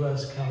follow the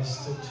U.S.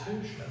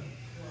 Constitution.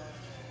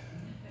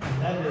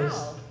 And that is,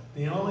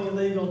 the only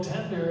legal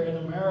tender in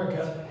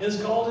America is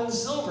gold and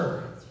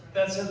silver.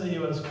 That's in the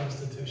U.S.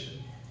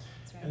 Constitution.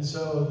 And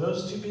so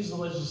those 2 pieces of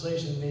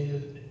legislation made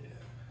it,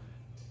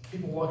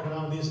 people walk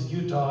around with these in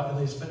Utah and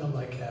they spend them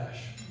like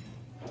cash.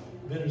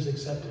 Bidders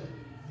accept it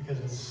because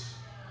it's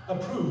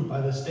approved by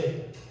the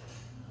state.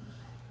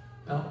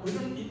 Now, we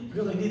don't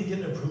really need to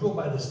get approval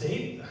by the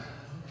state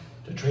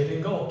to trade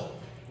in gold.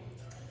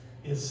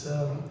 It's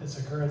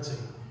a currency.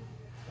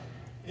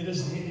 It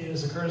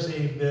is a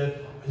currency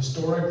that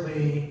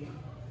historically,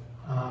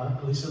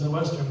 at least in the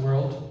Western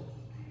world,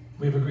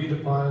 we've agreed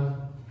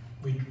upon,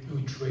 we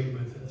trade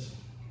with this.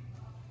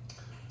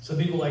 Some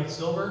people like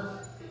silver.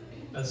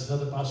 That's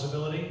another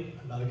possibility.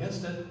 I'm not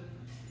against it.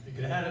 You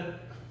could add it.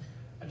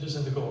 I'm just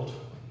into gold.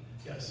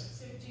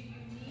 Yes. So do you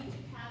need to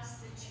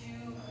pass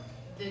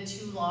The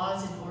two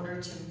laws in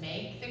order to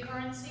make the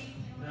currency?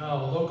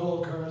 No,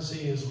 local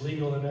currency is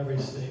legal in every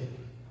state.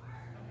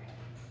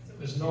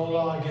 There's no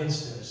law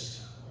against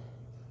this.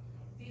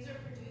 These are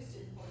produced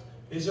in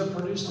Portland. These are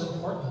produced in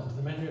Portland,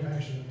 the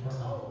manufactured in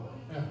Portland. Oh.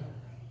 Yeah.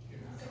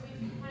 So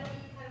how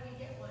do we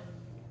get one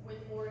with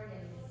Oregon's?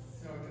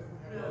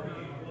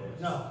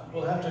 No,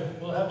 we'll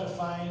have to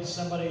find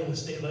somebody in the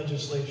state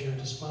legislature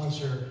to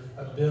sponsor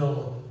a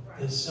bill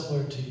that's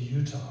similar to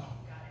Utah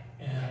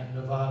and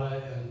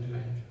Nevada and New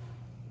Hampshire.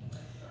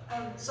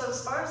 So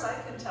as far as I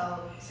can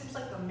tell, it seems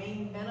like the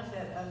main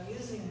benefit of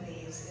using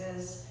these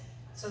is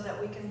so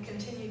that we can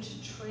continue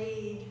to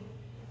trade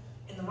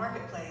in the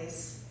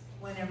marketplace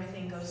when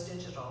everything goes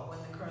digital, when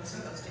the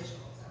currency goes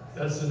digital.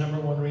 That's the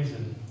 #1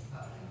 reason.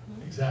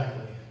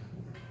 Exactly.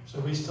 So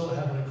we still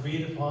have an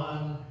agreed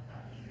upon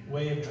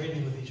way of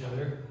trading with each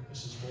other.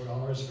 This is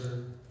 $4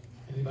 for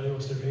anybody who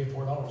wants to trade $4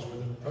 worth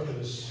of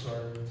produce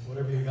or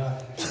whatever you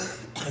got.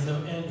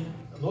 And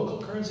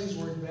local currencies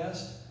work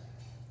best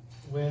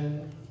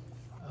when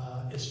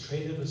it's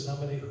traded with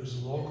somebody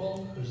who's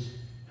local, who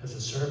has a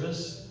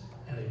service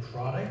and a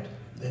product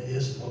that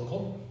is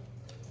local.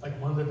 Like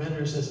one of the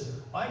vendors says,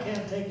 I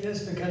can't take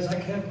this because I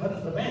can't put it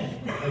in the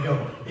bank. I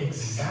go,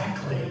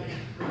 exactly.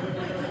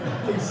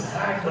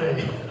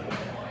 Exactly.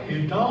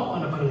 You don't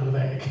want to put it in the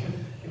bank.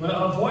 You want to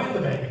avoid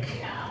the bank.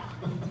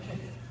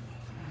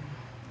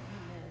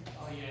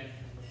 Oh, yeah.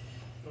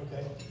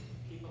 Okay.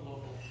 Keep it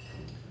local.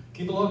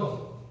 Keep it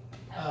local.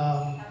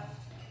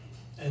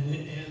 And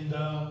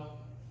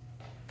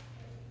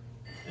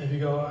if you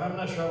go, I'm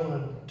not sure I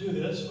want to do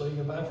this, well, you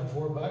can buy it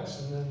for $4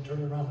 and then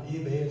turn it around on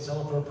eBay and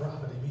sell it for a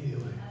profit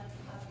immediately.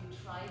 Have you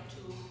tried to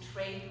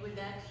trade with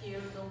that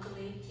here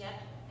locally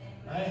yet?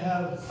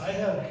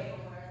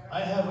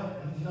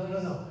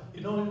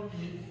 No.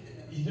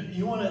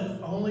 You want to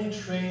only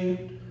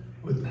trade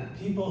with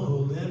people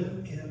who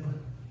live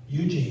in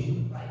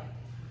Eugene,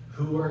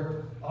 who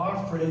are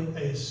offering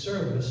a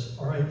service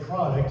or a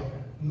product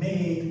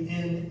made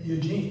in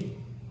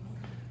Eugene.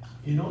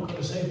 You don't go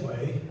to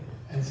Safeway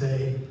and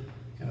say,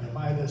 can I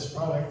buy this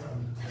product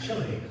from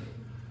Chile?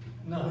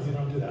 No, you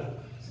don't do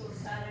that. So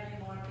Saturday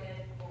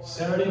market or...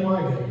 Saturday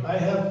market. I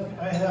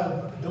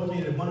have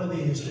donated one of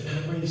these to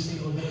every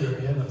single vendor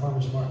in the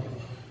farmer's market.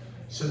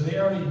 So they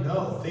already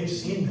know, they've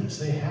seen this,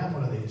 they have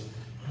one of these.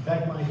 In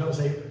fact, when I go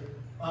say,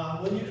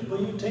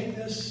 will you take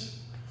this?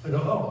 I go,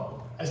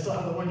 oh, I still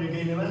have the one you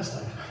gave me last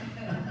time.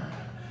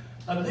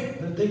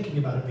 They're thinking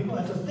about it. People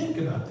have to think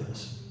about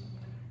this.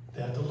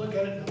 They have to look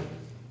at it.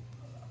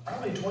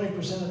 Probably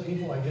 20% of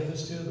people I give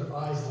this to, their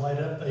eyes light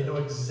up. They know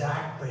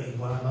exactly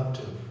what I'm up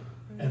to.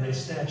 And they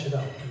snatch it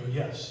up. They go,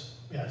 yes,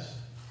 yes.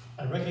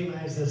 I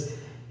recognize this.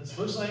 This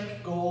looks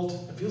like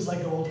gold. It feels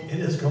like gold. It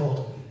is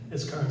gold.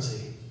 It's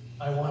currency.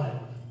 I want it.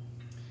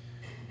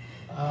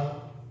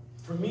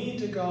 For me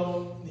to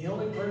go, the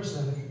only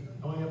person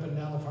going up and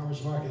down the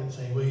farmer's market and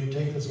saying, will you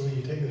take this, will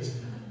you take this?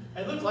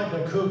 I look like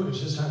a kook who's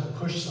just trying to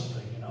push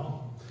something, you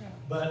know?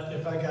 But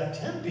if I got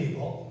 10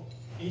 people,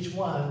 each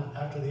one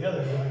after the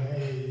other going,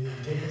 hey, you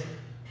take it,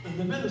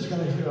 the vendor's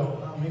going to go,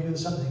 oh, maybe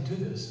there's something to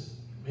this.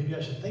 Maybe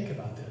I should think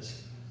about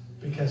this.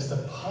 Because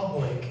the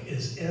public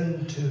is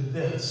into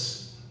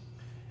this.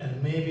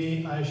 And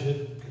maybe I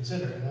should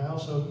consider it. And I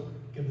also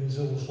give these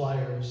little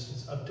flyers,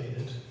 it's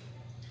updated.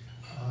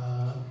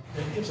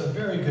 It gives a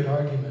very good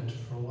argument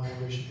for why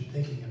we should be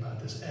thinking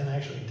about this and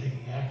actually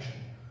taking action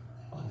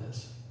on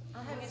this.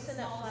 I'll have you send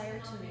that flyer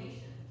to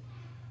me.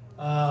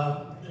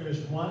 There's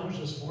one which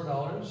is $4.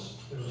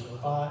 There's a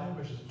 5,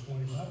 which is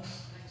 $20.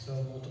 So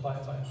multiply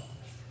it by 5.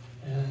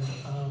 And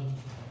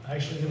I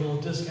actually give a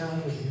little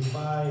discount if you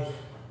buy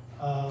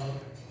 $20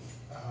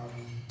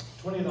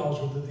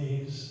 worth of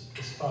these.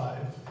 It's 5.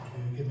 If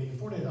you give me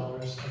 $40, I'll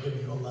give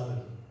you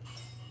 11.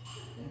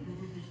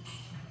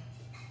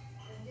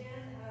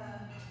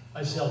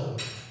 I sell them.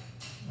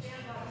 Dan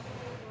bought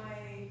two of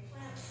my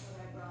plants that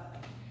I brought.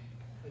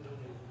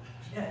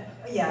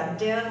 Yeah,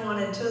 Dan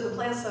wanted 2 of the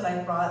plants that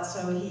I brought,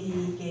 so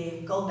he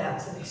gave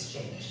Goldbacks in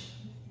exchange.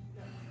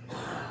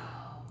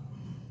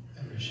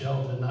 And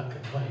Michelle did not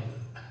complain.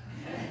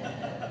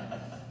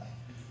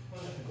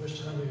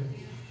 Question over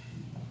here.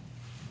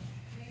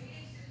 Maybe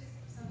it's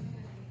just something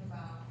to think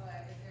about,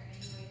 but is there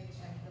any way to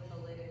check the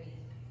validity?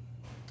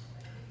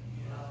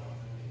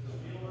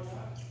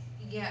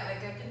 Yeah,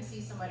 like I can see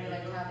somebody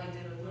like how they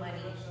did with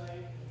money.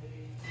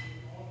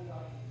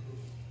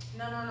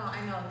 No,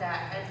 I know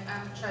that. I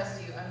trust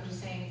you. I'm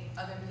just saying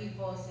other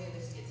people say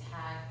this gets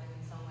hacked, and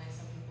in some way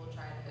some people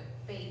try to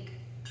fake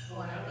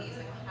one of these.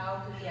 Like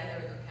how could, yeah, there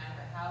we go,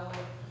 Canada. How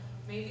would,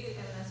 maybe,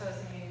 and that's what I was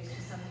saying, maybe it's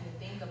just something to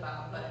think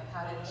about, but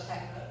how to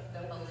check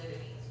the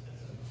validity.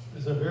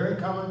 It's a very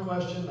common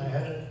question. I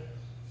had it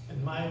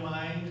in my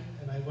mind,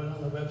 and I went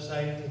on the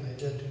website and I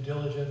did due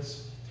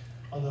diligence.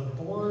 On the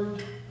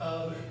board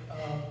of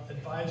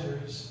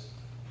advisors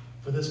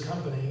for this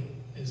company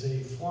is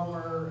a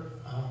former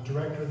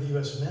director of the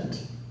U.S.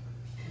 Mint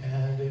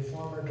and a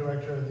former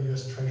director of the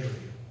U.S.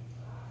 Treasury.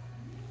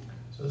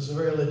 So this is a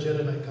very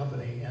legitimate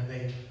company, and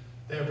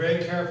they're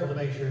very careful to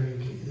make sure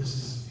you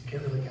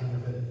can't really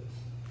counterfeit it.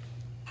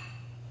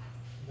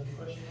 Another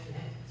question?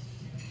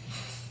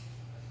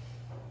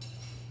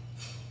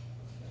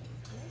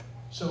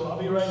 So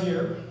I'll be right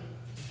here.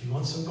 If you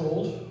want some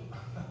gold,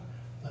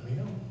 let me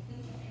know.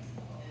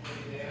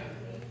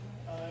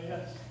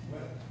 Yes.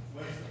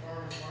 When's the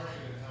farmer's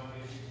market and how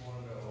many people want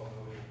to go all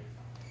the way?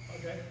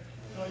 Okay.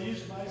 No, you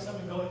should buy some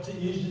and go.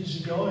 You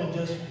should go and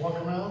just walk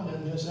around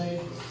and just say,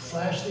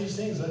 flash these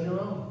things on your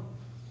own.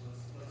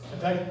 In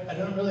fact,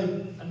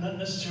 I'm not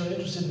necessarily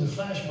interested in the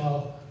flash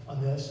mob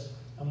on this.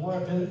 I'm more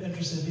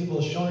interested in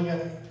people showing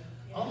up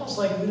almost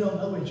like we don't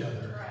know each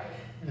other. Right.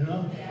 You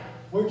know? Yeah.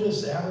 We're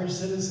just average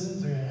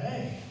citizens. Going,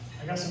 hey,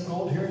 I got some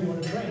gold here. You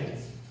want to trade?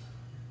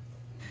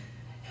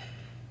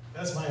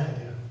 That's my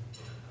idea.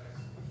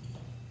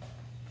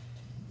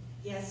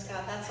 Yes,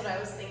 Scott, that's what I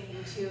was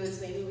thinking too,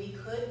 is maybe we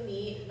could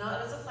meet,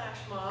 not as a flash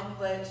mob,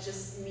 but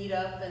just meet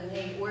up and,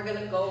 hey, we're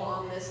gonna go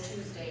on this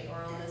Tuesday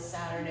or on this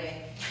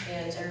Saturday,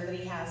 and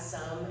everybody has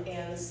some,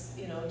 and,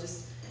 you know,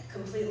 just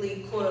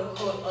completely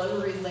quote-unquote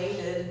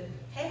unrelated,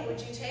 hey,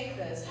 would you take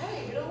this?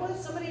 Hey, you know what,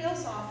 somebody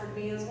else offered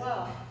me as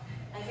well.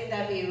 I think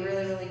that'd be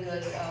really, really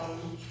good,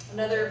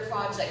 another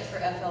project for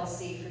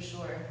FLC for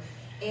sure.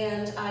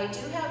 And I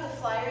do have the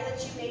flyer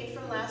that you made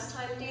from last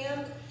time,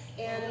 Dan.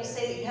 And you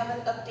say that you have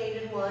an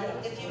updated one.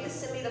 If you could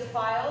send me the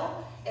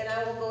file, and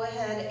I will go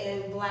ahead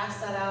and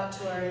blast that out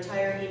to our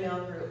entire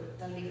email group.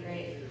 That'd be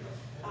great.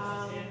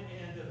 Ann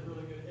did a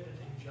really good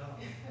editing job.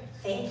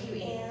 Thank you,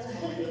 Ann.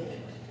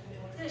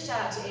 Get a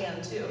shout out to Ann,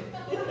 too.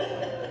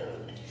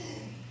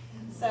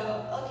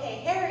 So, okay,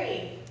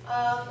 Harry,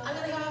 I'm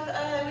going to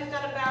have, we've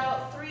got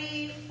about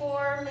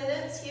 3-4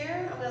 minutes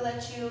here. I'm going to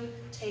let you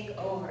take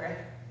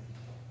over.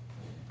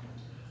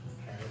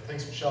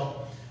 Thanks,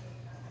 Michelle.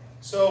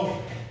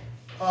 So,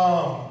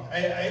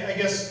 I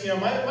guess, you know,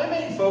 my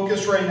main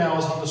focus right now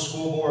is on the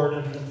school board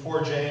and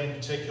 4J in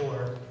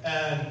particular.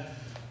 And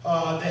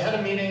they had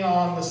a meeting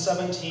on the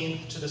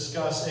 17th to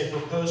discuss a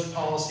proposed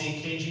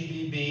policy,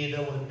 KGBB,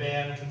 that would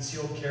ban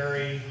concealed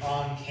carry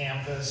on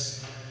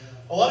campus.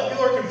 A lot of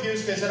people are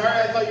confused because they said, all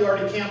right, I thought you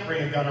already can't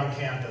bring a gun on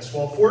campus.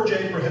 Well,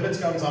 4J prohibits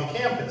guns on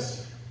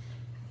campus.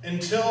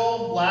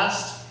 Until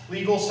last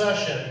legal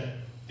session,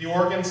 the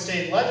Oregon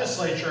State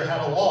Legislature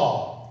had a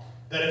law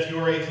that if you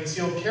were a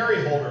concealed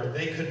carry holder,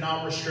 they could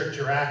not restrict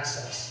your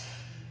access.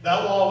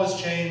 That law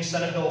was changed,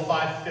 Senate Bill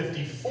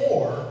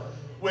 554,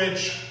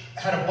 which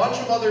had a bunch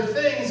of other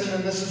things, and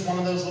then this is one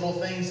of those little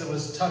things that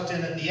was tucked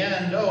in at the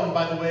end. Oh, and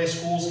by the way,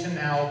 schools can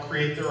now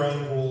create their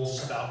own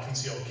rules about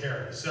concealed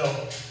carry. So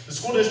the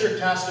school district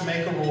has to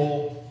make a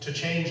rule to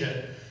change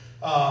it,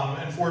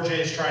 and 4J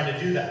is trying to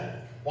do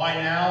that. Why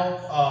now?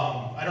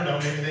 I don't know,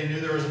 maybe they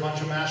knew there was a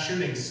bunch of mass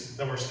shootings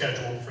that were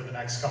scheduled for the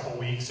next couple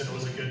weeks, and it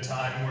was a good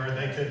time where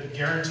they could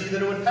guarantee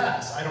that it would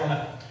pass. I don't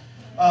know.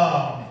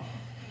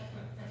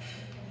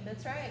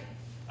 That's right.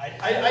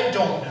 I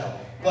don't know,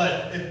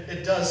 but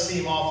it does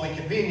seem awfully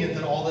convenient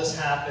that all this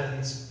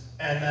happens,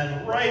 and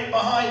then right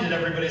behind it,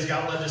 everybody's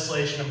got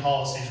legislation and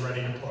policies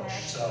ready to push.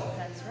 So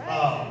That's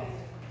right.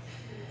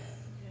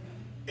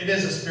 it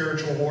is a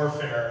spiritual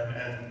warfare,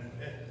 and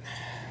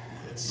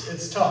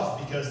it's tough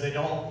because they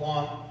don't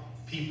want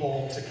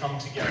people to come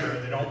together.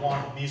 They don't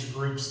want these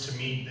groups to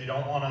meet. They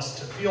don't want us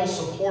to feel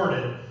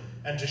supported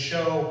and to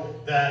show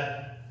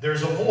that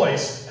there's a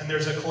voice, and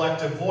there's a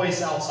collective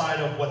voice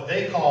outside of what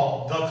they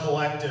call the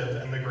collective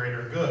and the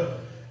greater good.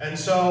 And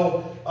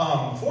so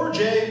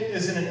 4J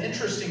is in an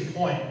interesting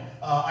point.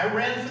 I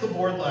ran for the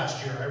board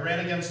last year. I ran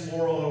against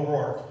Laurel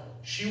O'Rourke.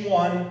 She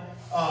won.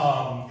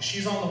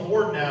 She's on the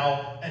board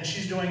now, and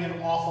she's doing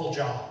an awful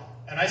job.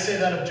 And I say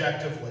that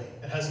objectively.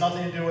 It has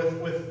nothing to do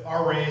with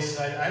our race.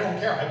 I don't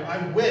care. I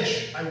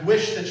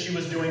wish that she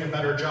was doing a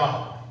better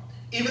job.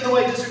 Even though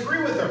I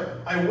disagree with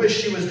her, I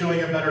wish she was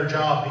doing a better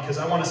job because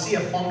I want to see a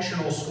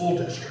functional school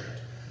district.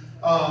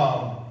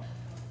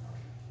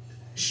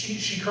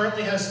 She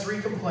currently has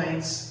 3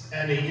 complaints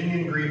and a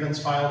union grievance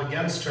filed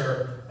against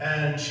her,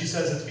 and she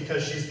says it's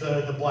because she's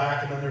the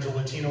black, and then there's a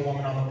Latina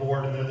woman on the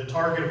board, and they're the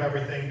target of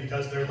everything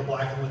because they're the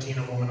black and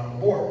Latina woman on the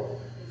board.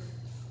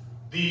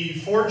 The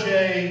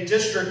 4J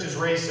district is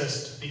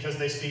racist because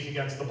they speak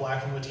against the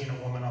black and Latina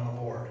woman on the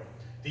board.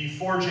 The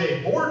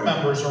 4J board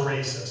members are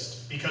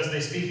racist because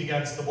they speak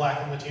against the black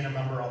and Latina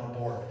member on the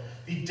board.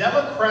 The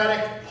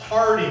Democratic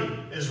Party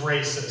is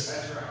racist.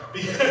 That's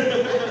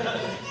right.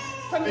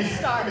 From the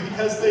start.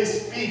 Because they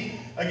speak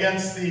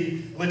against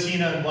the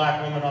Latina and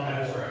black woman on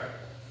the board.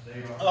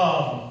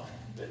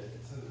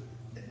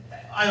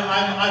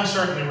 I'm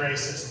certainly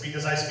racist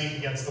because I speak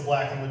against the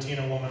black and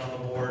Latina woman on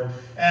the board.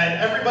 And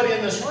everybody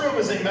in this room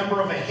is a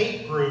member of a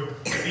hate group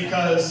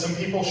because some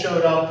people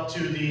showed up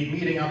to the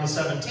meeting on the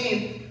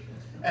 17th,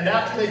 and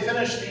after they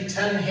finished the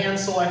 10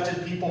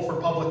 hand-selected people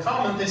for public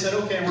comment, they said,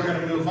 okay, we're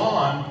going to move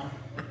on.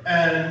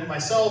 And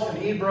myself and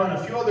Ibra and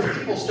a few other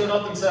people stood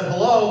up and said,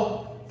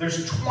 hello,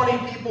 there's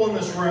 20 people in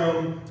this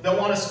room that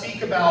want to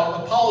speak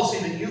about a policy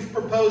that you've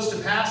proposed to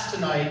pass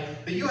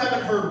tonight that you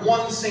haven't heard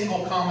one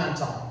single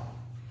comment on.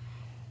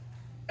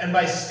 And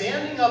by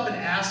standing up and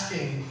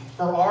asking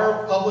for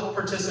our public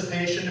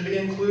participation to be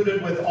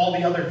included with all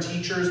the other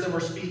teachers that were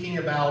speaking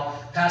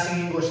about passing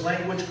English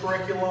language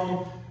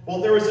curriculum, well,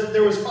 there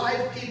was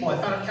 5 people,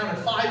 I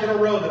counted 5 in a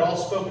row that all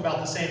spoke about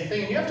the same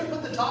thing. And you have to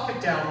put the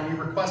topic down when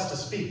you request to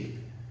speak.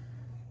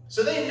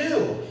 So they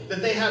knew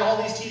that they had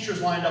all these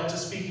teachers lined up to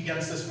speak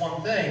against this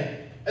one thing.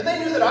 And they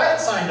knew that I had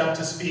signed up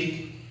to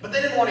speak, but they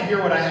didn't want to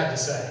hear what I had to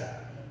say.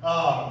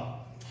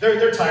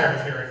 They're tired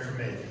of hearing from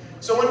me.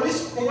 So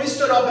when we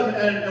stood up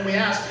and we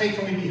asked, hey,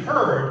 can we be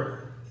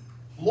heard?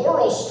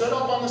 Laurel stood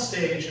up on the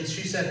stage and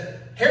she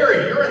said,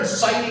 Harry, you're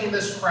inciting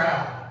this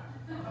crowd.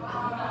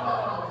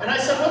 And I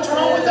said, what's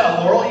wrong with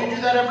that, Laurel? You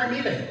do that every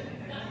meeting.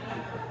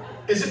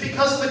 Is it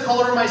because of the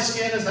color of my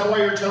skin? Is that why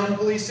you're tone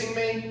policing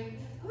me?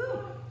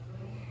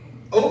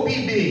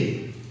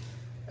 OPB,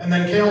 and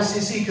then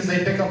KLCC because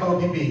they pick up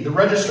OPB. The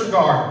Register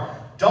Guard,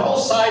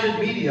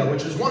 double-sided media,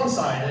 which is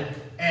one-sided,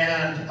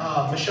 and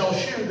Michelle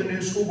Hsu, the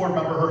new school board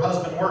member, her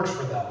husband works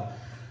for them,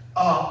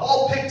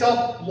 all picked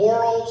up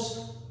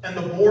Laurel's and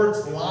the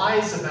board's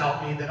lies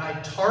about me that I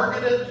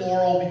targeted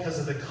Laurel because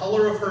of the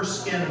color of her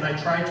skin, and I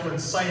tried to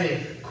incite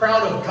a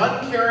crowd of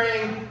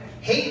gun-carrying,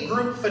 hate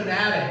group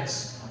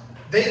fanatics.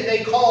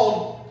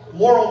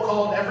 Laurel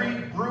called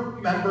every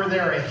group member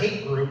there a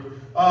hate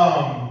group,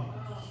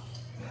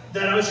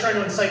 that I was trying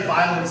to incite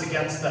violence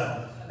against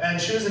them. And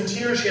she was in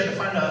tears. She had to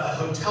find a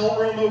hotel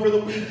room over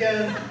the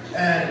weekend,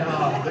 and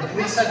the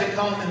police had to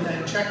come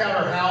and check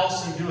out her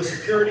house and do a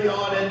security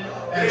audit,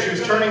 and she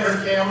was turning her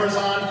cameras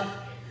on.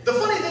 The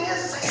funny thing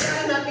is I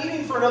sat in that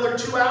meeting for another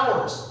 2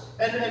 hours,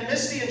 and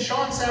Misty and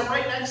Sean sat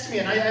right next to me,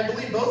 and I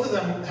believe both of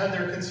them had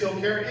their concealed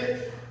carry.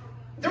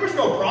 There was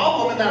no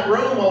problem in that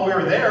room while we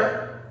were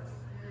there.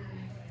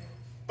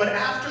 But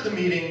after the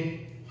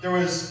meeting, there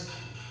was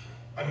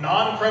it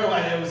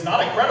was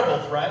not a credible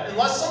threat,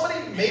 unless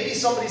maybe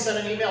somebody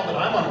sent an email that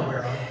I'm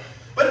unaware of.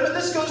 But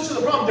this goes to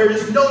the problem. There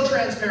is no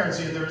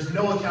transparency and there is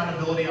no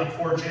accountability on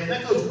 4J, and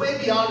that goes way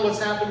beyond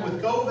what's happened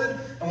with COVID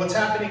and what's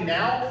happening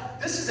now.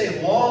 This is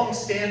a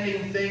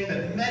long-standing thing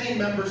that many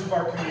members of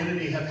our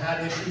community have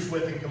had issues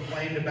with and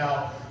complained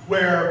about,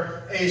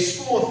 where a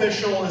school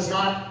official is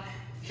not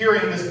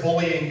hearing this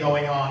bullying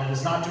going on and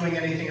is not doing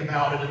anything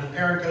about it, and the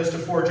parent goes to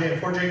 4J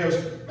and 4J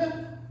goes, meh.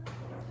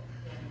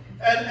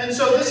 And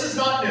so this is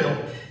not new.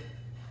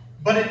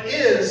 But it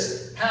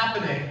is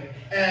happening,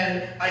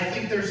 and I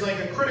think there's like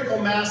a critical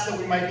mass that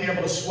we might be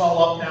able to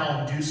swell up now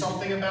and do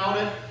something about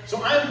it.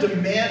 So I'm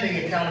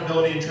demanding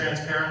accountability and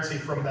transparency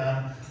from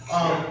them.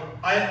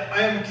 I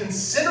am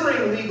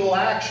considering legal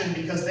action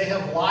because they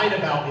have lied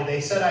about me.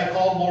 They said I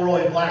called Laurel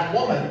a black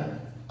woman.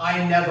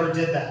 I never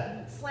did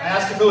that. I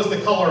asked if it was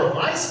the color of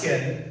my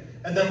skin,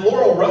 and then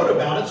Laurel wrote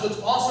about it, so it's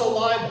also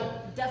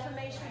libel.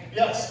 Defamation.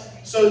 Yes.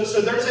 So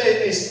there's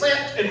a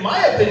slant, in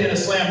my opinion, a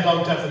slam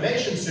dunk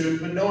defamation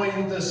suit, but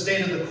knowing the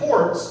state of the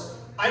courts,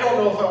 I don't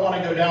know if I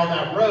want to go down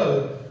that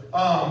road.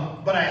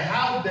 But I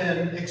have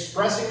been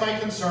expressing my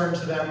concern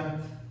to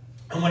them,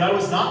 and when I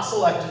was not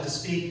selected to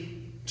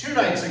speak 2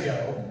 nights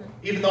ago,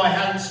 even though I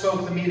hadn't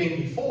spoke the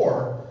meeting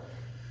before,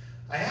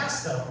 I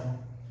asked them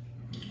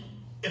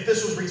if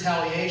this was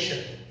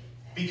retaliation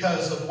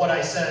because of what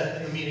I said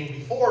in the meeting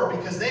before,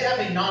 because they have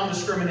a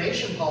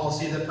non-discrimination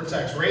policy that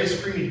protects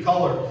race, creed,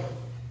 color,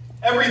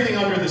 everything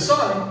under the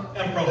sun,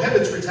 and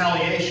prohibits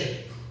retaliation.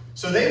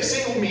 So they've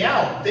singled me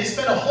out. They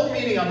spent a whole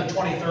meeting on the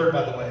 23rd,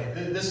 by the way.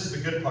 This is the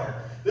good part.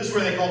 This is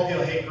where they called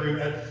people a hate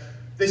group.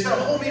 They spent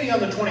a whole meeting on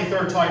the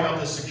 23rd talking about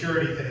this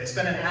security thing. They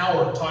spent an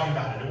hour talking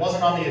about it. It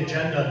wasn't on the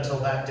agenda until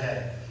that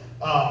day.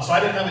 So I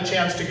didn't have a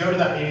chance to go to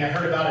that meeting. I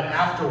heard about it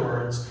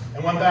afterwards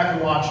and went back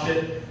and watched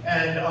it.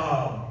 And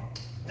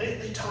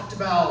they talked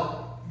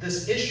about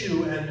this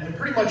issue and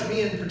pretty much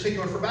me in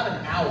particular for about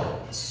an hour,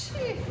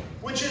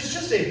 which is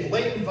just a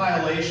blatant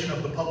violation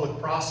of the public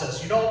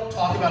process. You don't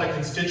talk about a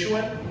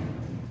constituent,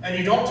 and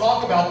you don't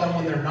talk about them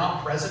when they're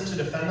not present to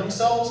defend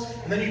themselves,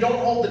 and then you don't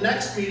hold the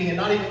next meeting and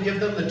not even give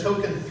them the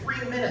token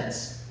 3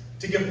 minutes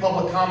to give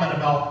public comment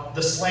about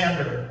the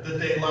slander that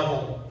they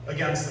level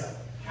against them.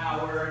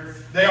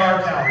 Cowards. They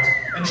are cowards.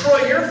 And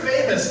Troy, you're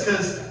famous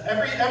because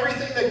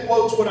everything that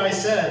quotes what I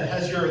said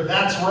has your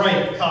 "that's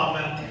right"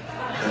 comment.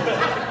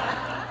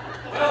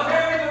 Well,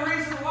 Harry, the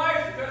reason why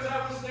is because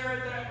I was there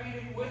at that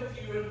meeting with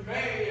you in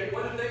May, and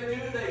what did they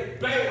do? They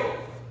bailed.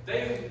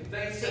 They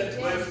said,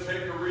 let's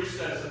take a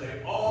recess, and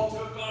they all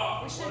took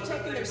off. One of the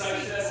things I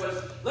said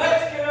was,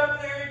 let's get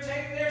up there and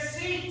take their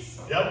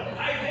seats. Yep.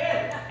 I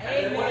did.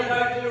 And then what did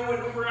I do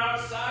when we were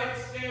outside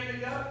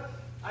standing up?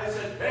 I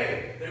said,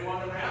 hey, they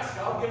want a mask?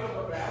 I'll give them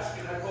a mask.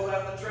 And I pulled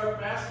out the Trump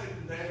mask,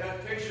 and they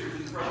got pictures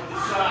in front of the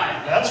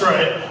sign. That's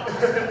right.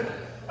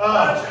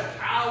 Bunch of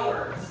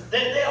cowards.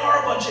 They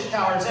are a bunch of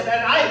cowards. And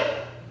I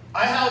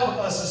have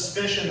a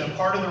suspicion that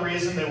part of the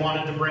reason they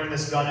wanted to bring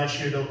this gun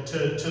issue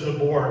to the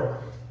board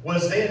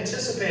was they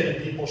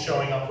anticipated people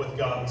showing up with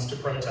guns to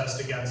protest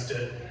against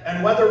it.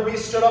 And whether we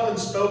stood up and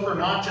spoke or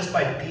not, just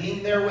by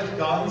being there with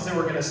guns, they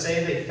were going to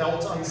say they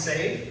felt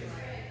unsafe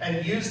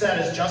and use that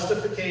as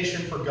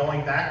justification for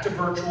going back to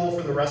virtual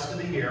for the rest of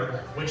the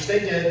year, which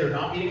they did. They're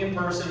not meeting in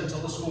person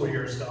until the school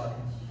year is done.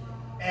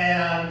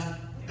 And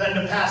then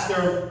to pass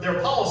their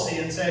policy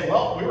and say,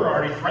 well, we were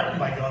already threatened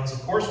by guns,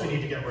 of course we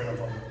need to get rid of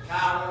them.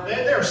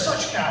 They're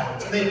such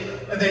cowards, and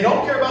they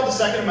don't care about the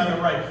Second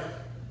Amendment right.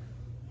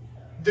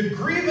 The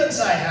grievance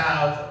I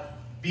have,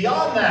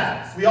 beyond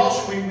that, we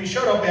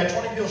showed up, we had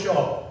 20 people show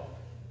up.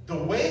 The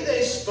way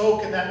they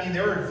spoke in that meeting, they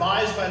were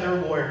advised by their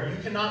lawyer, you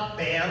cannot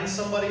ban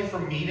somebody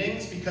from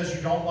meetings because you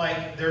don't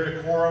like their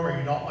decorum or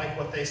you don't like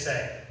what they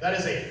say. That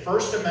is a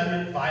First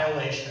Amendment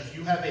violation. If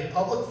you have a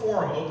public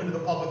forum open to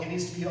the public, it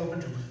needs to be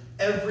open to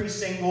every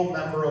single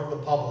member of the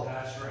public.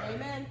 That's right.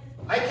 Amen.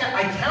 I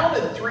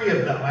counted 3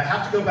 of them. I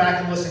have to go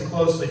back and listen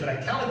closely, but I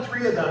counted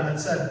 3 of them that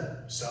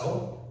said,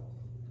 so?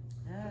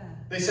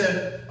 They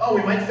said, oh,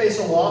 we might face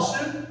a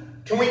lawsuit.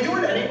 Can we do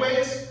it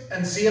anyways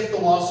and see if the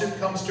lawsuit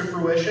comes to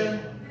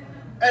fruition?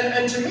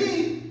 And to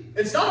me,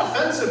 it's not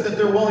offensive that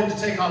they're willing to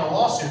take on a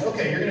lawsuit.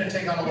 Okay, you're going to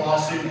take on a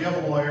lawsuit, you have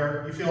a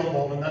lawyer, you feel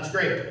emboldened, that's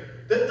great.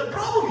 The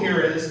problem here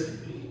is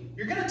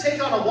you're going to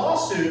take on a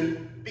lawsuit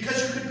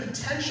because you could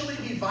potentially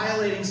be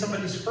violating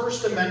somebody's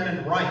First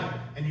Amendment right,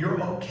 and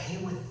you're okay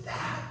with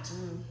that.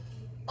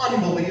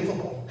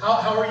 Unbelievable.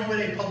 How are you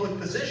in a public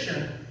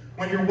position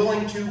when you're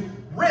willing to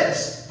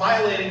risk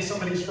violating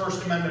somebody's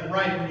First Amendment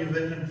right when you've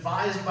been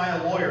advised by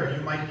a lawyer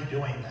you might be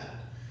doing that?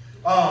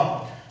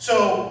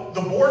 So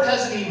the board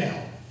has an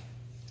email.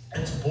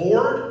 It's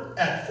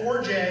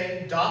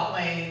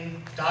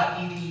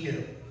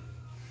board@4j.lane.edu.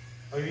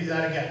 I'll give you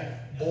that again.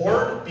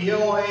 Board,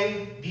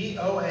 B-O-A-R-D,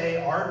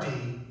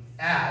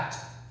 at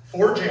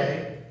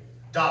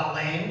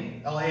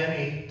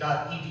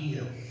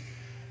 4j.lane.edu.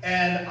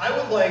 And I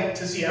would like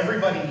to see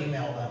everybody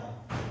email them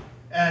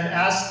and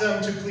ask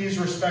them to please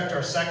respect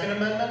our Second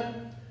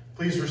Amendment,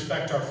 please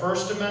respect our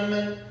First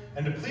Amendment,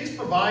 and to please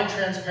provide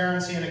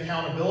transparency and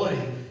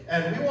accountability.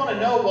 And we want to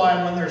know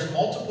why, when there's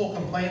multiple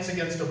complaints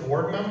against a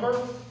board member,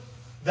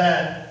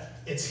 that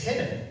it's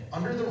hidden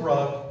under the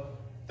rug,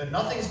 that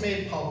nothing's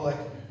made public,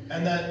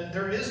 and that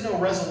there is no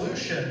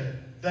resolution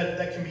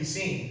that can be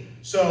seen.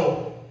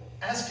 So,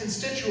 as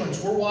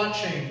constituents, we're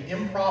watching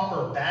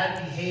improper,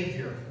 bad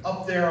behavior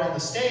up there on the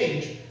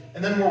stage,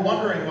 and then we're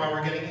wondering why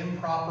we're getting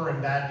improper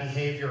and bad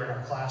behavior in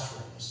our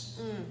classrooms.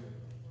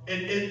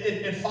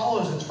 It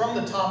follows, it's from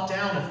the top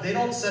down. If they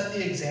don't set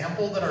the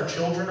example that our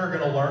children are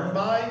going to learn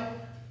by,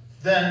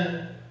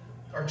 then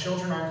our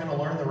children aren't going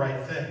to learn the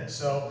right thing.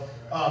 So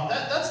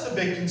that's the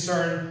big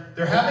concern.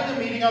 They're having a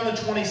meeting on the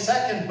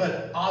 22nd,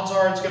 but odds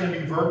are it's going to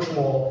be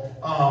virtual.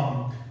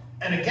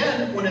 And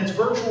again, when it's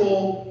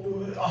virtual,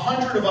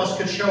 100 of us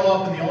could show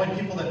up, and the only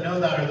people that know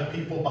that are the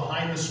people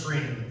behind the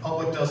screen. The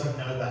public doesn't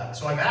know that.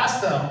 So I've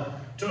asked them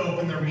to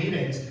open their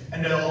meetings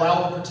and to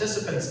allow the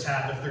participants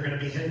tab. If they're going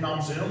to be hidden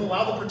on Zoom,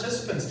 allow the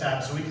participants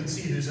tab so we can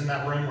see who's in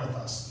that room with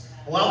us.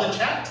 Allow the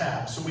chat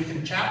tab so we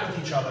can chat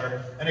with each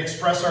other and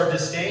express our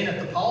disdain at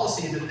the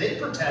policy that they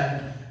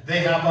pretend they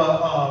have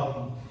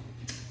a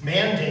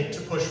mandate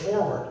to push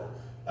forward.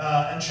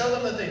 And show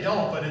them that they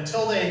don't, but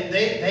until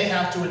they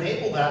have to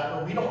enable that,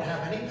 where we don't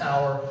have any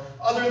power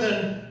other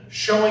than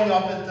showing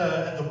up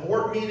at the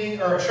board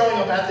meeting, or showing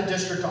up at the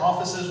district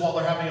offices while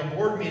they're having a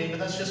board meeting, but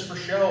that's just for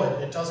show.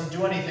 It doesn't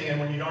do anything, and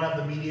when you don't have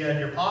the media in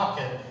your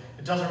pocket,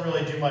 it doesn't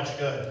really do much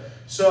good.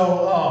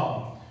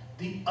 So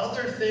the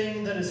other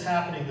thing that is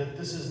happening, that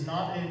this is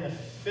not an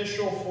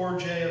official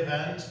 4J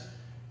event,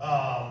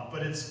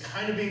 but it's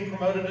kind of being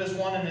promoted as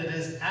one, and it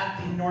is at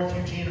the North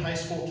Eugene High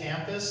School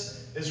campus,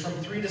 is from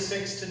 3 to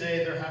 6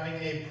 today. They're having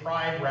a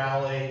pride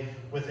rally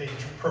with a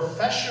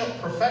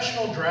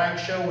professional drag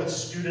show with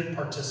student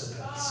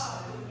participants.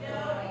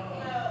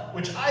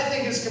 Which I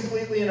think is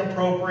completely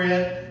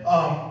inappropriate.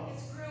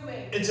 It's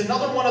grooming. It's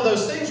another one of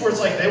those things where it's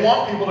like they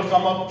want people to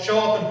come up, show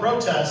up and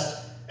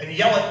protest and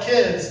yell at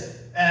kids,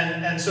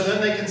 and so then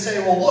they can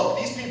say, well, look,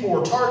 these people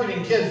were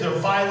targeting kids, they're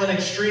violent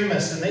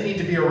extremists, and they need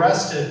to be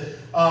arrested.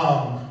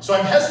 So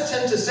I'm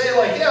hesitant to say,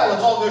 like, yeah,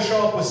 let's all go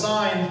show up with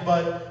signs,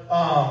 but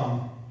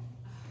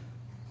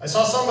I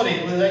saw somebody,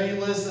 thank you,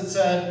 Liz, that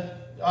said,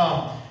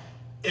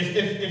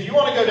 if you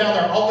want to go down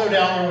there, I'll go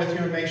down there with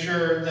you and make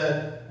sure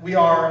that we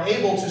are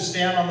able to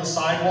stand on the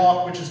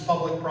sidewalk, which is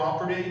public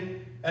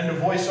property, and to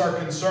voice our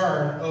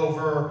concern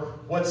over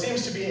what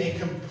seems to be a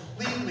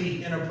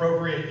completely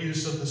inappropriate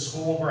use of the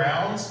school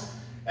grounds.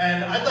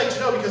 And I'd like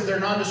to know, because their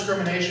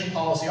non-discrimination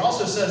policy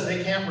also says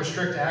they can't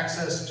restrict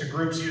access to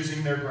groups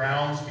using their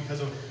grounds because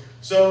of,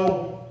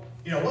 so,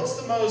 you know, what's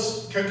the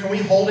most, can we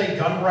hold a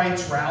gun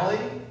rights rally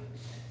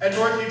at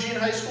North Eugene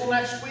High School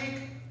next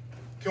week?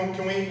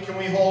 Can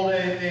we hold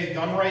a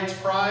gun rights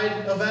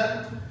pride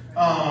event?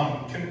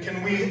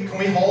 Can we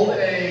hold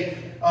a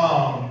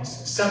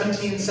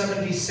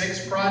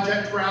 1776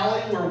 project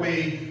rally where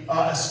we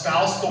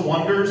espouse the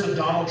wonders of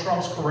Donald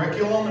Trump's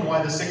curriculum and why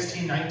the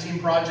 1619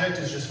 project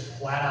is just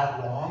flat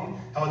out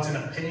wrong? How it's an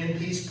opinion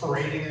piece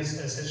parading as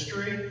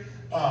history?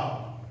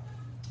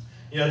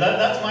 You know,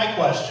 that's my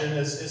question,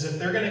 is if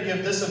they're going to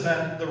give this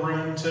event the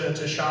room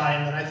to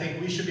shine, then I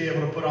think we should be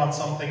able to put on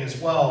something as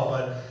well.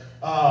 But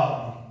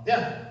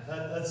yeah,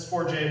 that's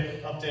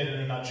 4J updated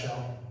in a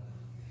nutshell.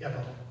 Yeah,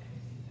 Bill.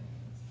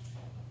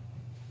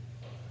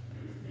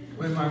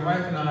 When my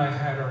wife and I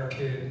had our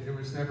kid, there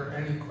was never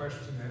any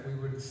question that we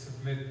would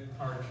submit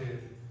our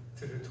kid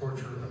to the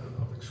torture of the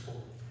public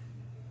school.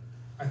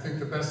 I think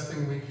the best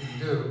thing we can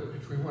do,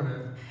 if we want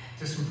to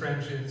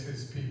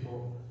disenfranchise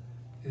people,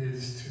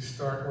 is to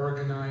start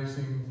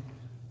organizing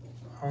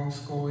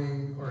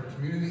homeschooling or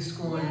community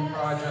schooling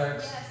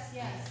projects.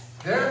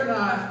 They're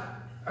not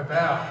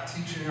about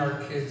teaching our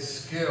kids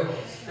skills.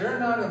 They're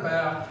not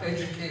about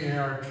educating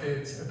our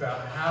kids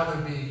about how to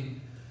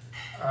be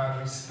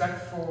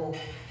respectful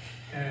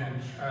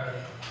and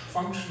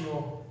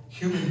functional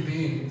human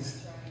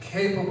beings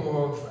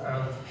capable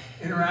of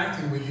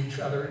interacting with each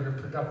other in a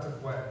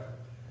productive way.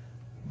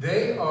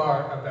 They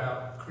are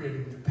about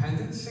creating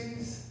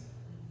dependencies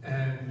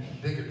and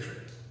bigotry.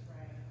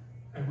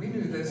 And we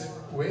knew this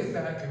way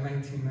back in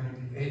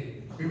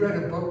 1998. We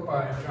read a book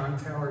by John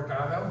Taylor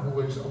Gatto, who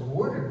was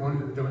awarded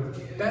one of the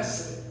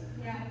best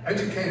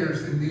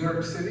educators in New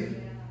York City,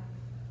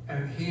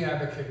 and he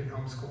advocated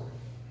homeschooling.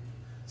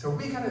 So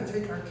we got to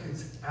take our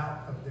kids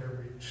out of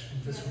their reach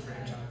and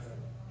disenfranchise them.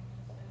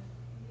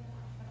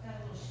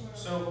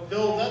 So,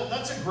 Bill,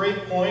 that's a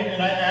great point,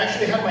 and I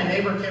actually had my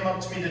neighbor came up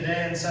to me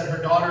today and said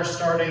her daughter's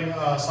starting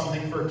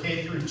something for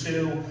K through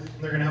 2, and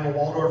they're going to have a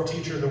Waldorf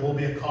teacher. There will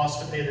be a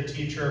cost to pay the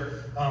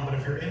teacher, but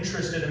if you're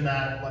interested in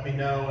that, let me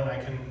know, and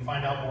I can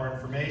find out more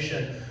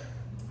information.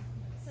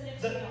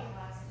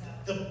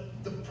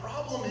 The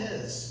problem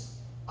is,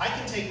 I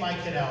can take my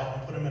kid out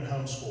and put him in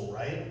homeschool,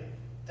 right?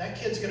 That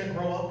kid's going to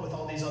grow up with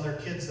all these other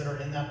kids that are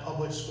in that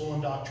public school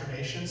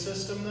indoctrination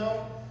system,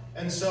 though.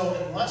 And so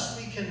unless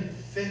we can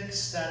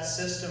fix that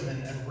system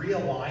and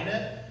realign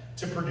it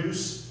to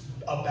produce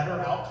a better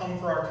outcome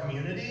for our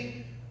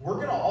community, we're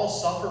going to all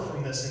suffer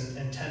from this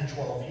in 10,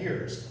 12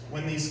 years.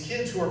 When these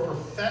kids who are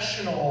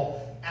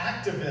professional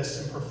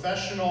activists and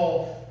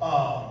professional,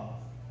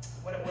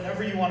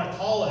 whatever you want to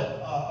call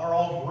it, are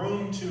all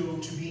groomed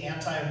to be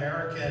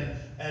anti-American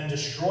and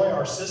destroy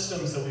our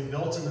systems that we've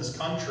built in this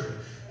country.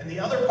 And the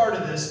other part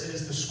of this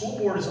is the school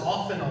board is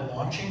often a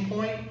launching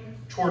point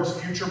towards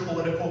future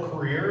political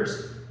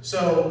careers.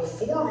 So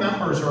 4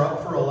 members are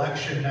up for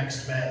election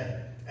next May.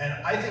 And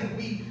I think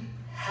we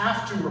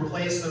have to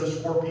replace those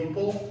 4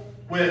 people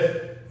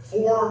with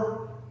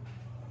 4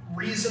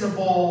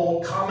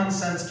 reasonable, common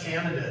sense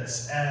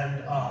candidates,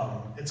 and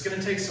it's going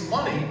to take some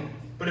money,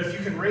 but if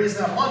you can raise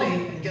that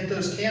money and get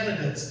those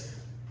candidates,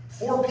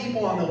 4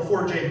 people on the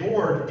 4J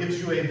board gives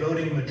you a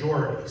voting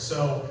majority.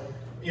 So,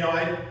 you know,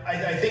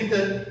 I think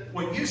that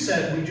what you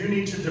said, we do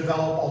need to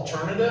develop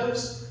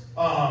alternatives,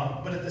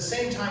 but at the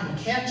same time,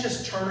 we can't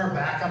just turn our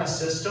back on a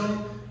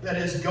system that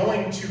is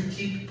going to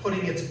keep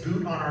putting its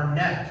boot on our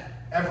neck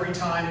every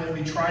time that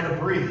we try to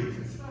breathe.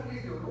 It's not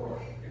either or.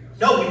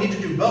 No, we need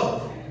to do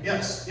both.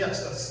 Yes,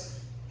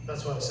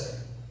 that's what I said.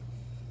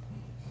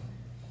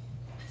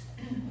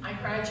 I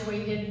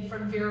graduated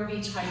from Vero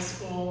Beach High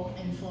School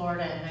in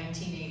Florida in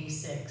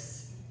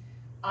 1986.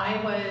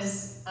 I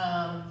was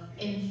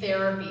in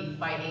therapy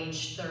by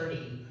age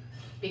 30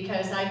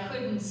 because I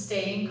couldn't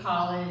stay in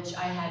college.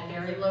 I had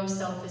very low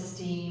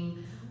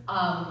self-esteem.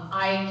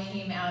 I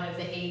came out of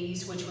the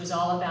 80s, which was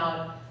all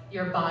about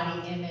your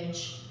body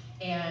image,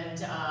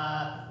 and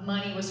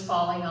money was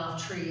falling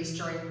off trees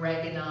during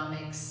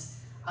Reaganomics.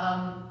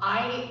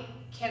 I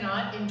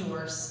cannot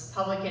endorse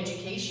public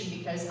education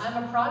because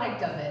I'm a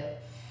product of it.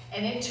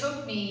 And it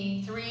took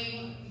me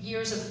 3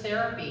 years of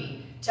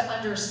therapy to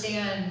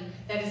understand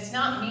that it's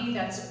not me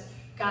that's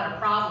got a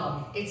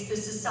problem, it's the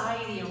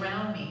society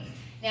around me.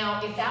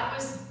 Now, if that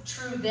was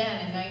true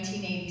then in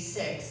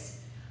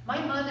 1986,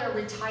 my mother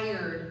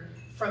retired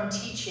from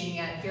teaching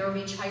at Vero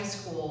Beach High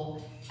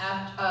School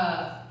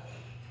after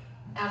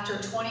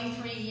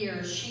 23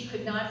 years. She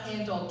could not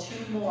handle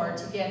 2 more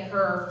to get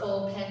her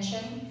full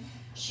pension.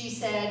 She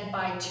said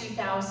by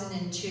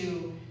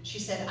 2002, she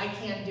said, I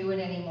can't do it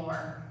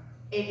anymore.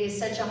 It is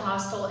such a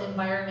hostile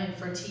environment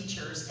for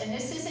teachers. And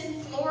this is in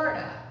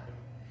Florida.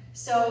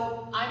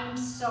 So I'm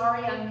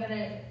sorry, I'm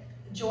gonna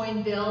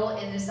join Bill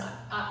in this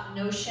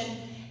notion.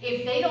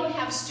 If they don't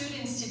have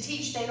students to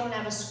teach, they don't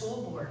have a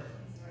school board.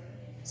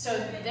 So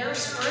they're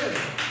screwed.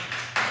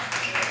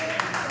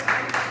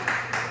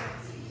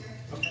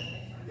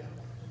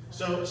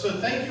 So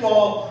thank you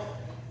all.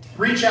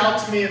 Reach out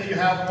to me if you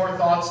have more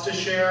thoughts to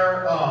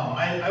share.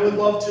 I would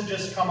love to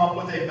just come up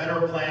with a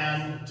better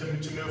plan to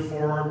move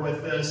forward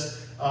with this.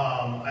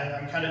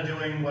 I'm kind of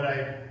doing what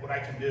I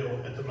can do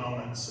at the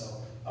moment, so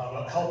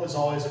help is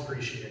always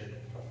appreciated.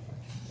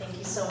 Thank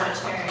you so much,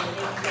 Harry.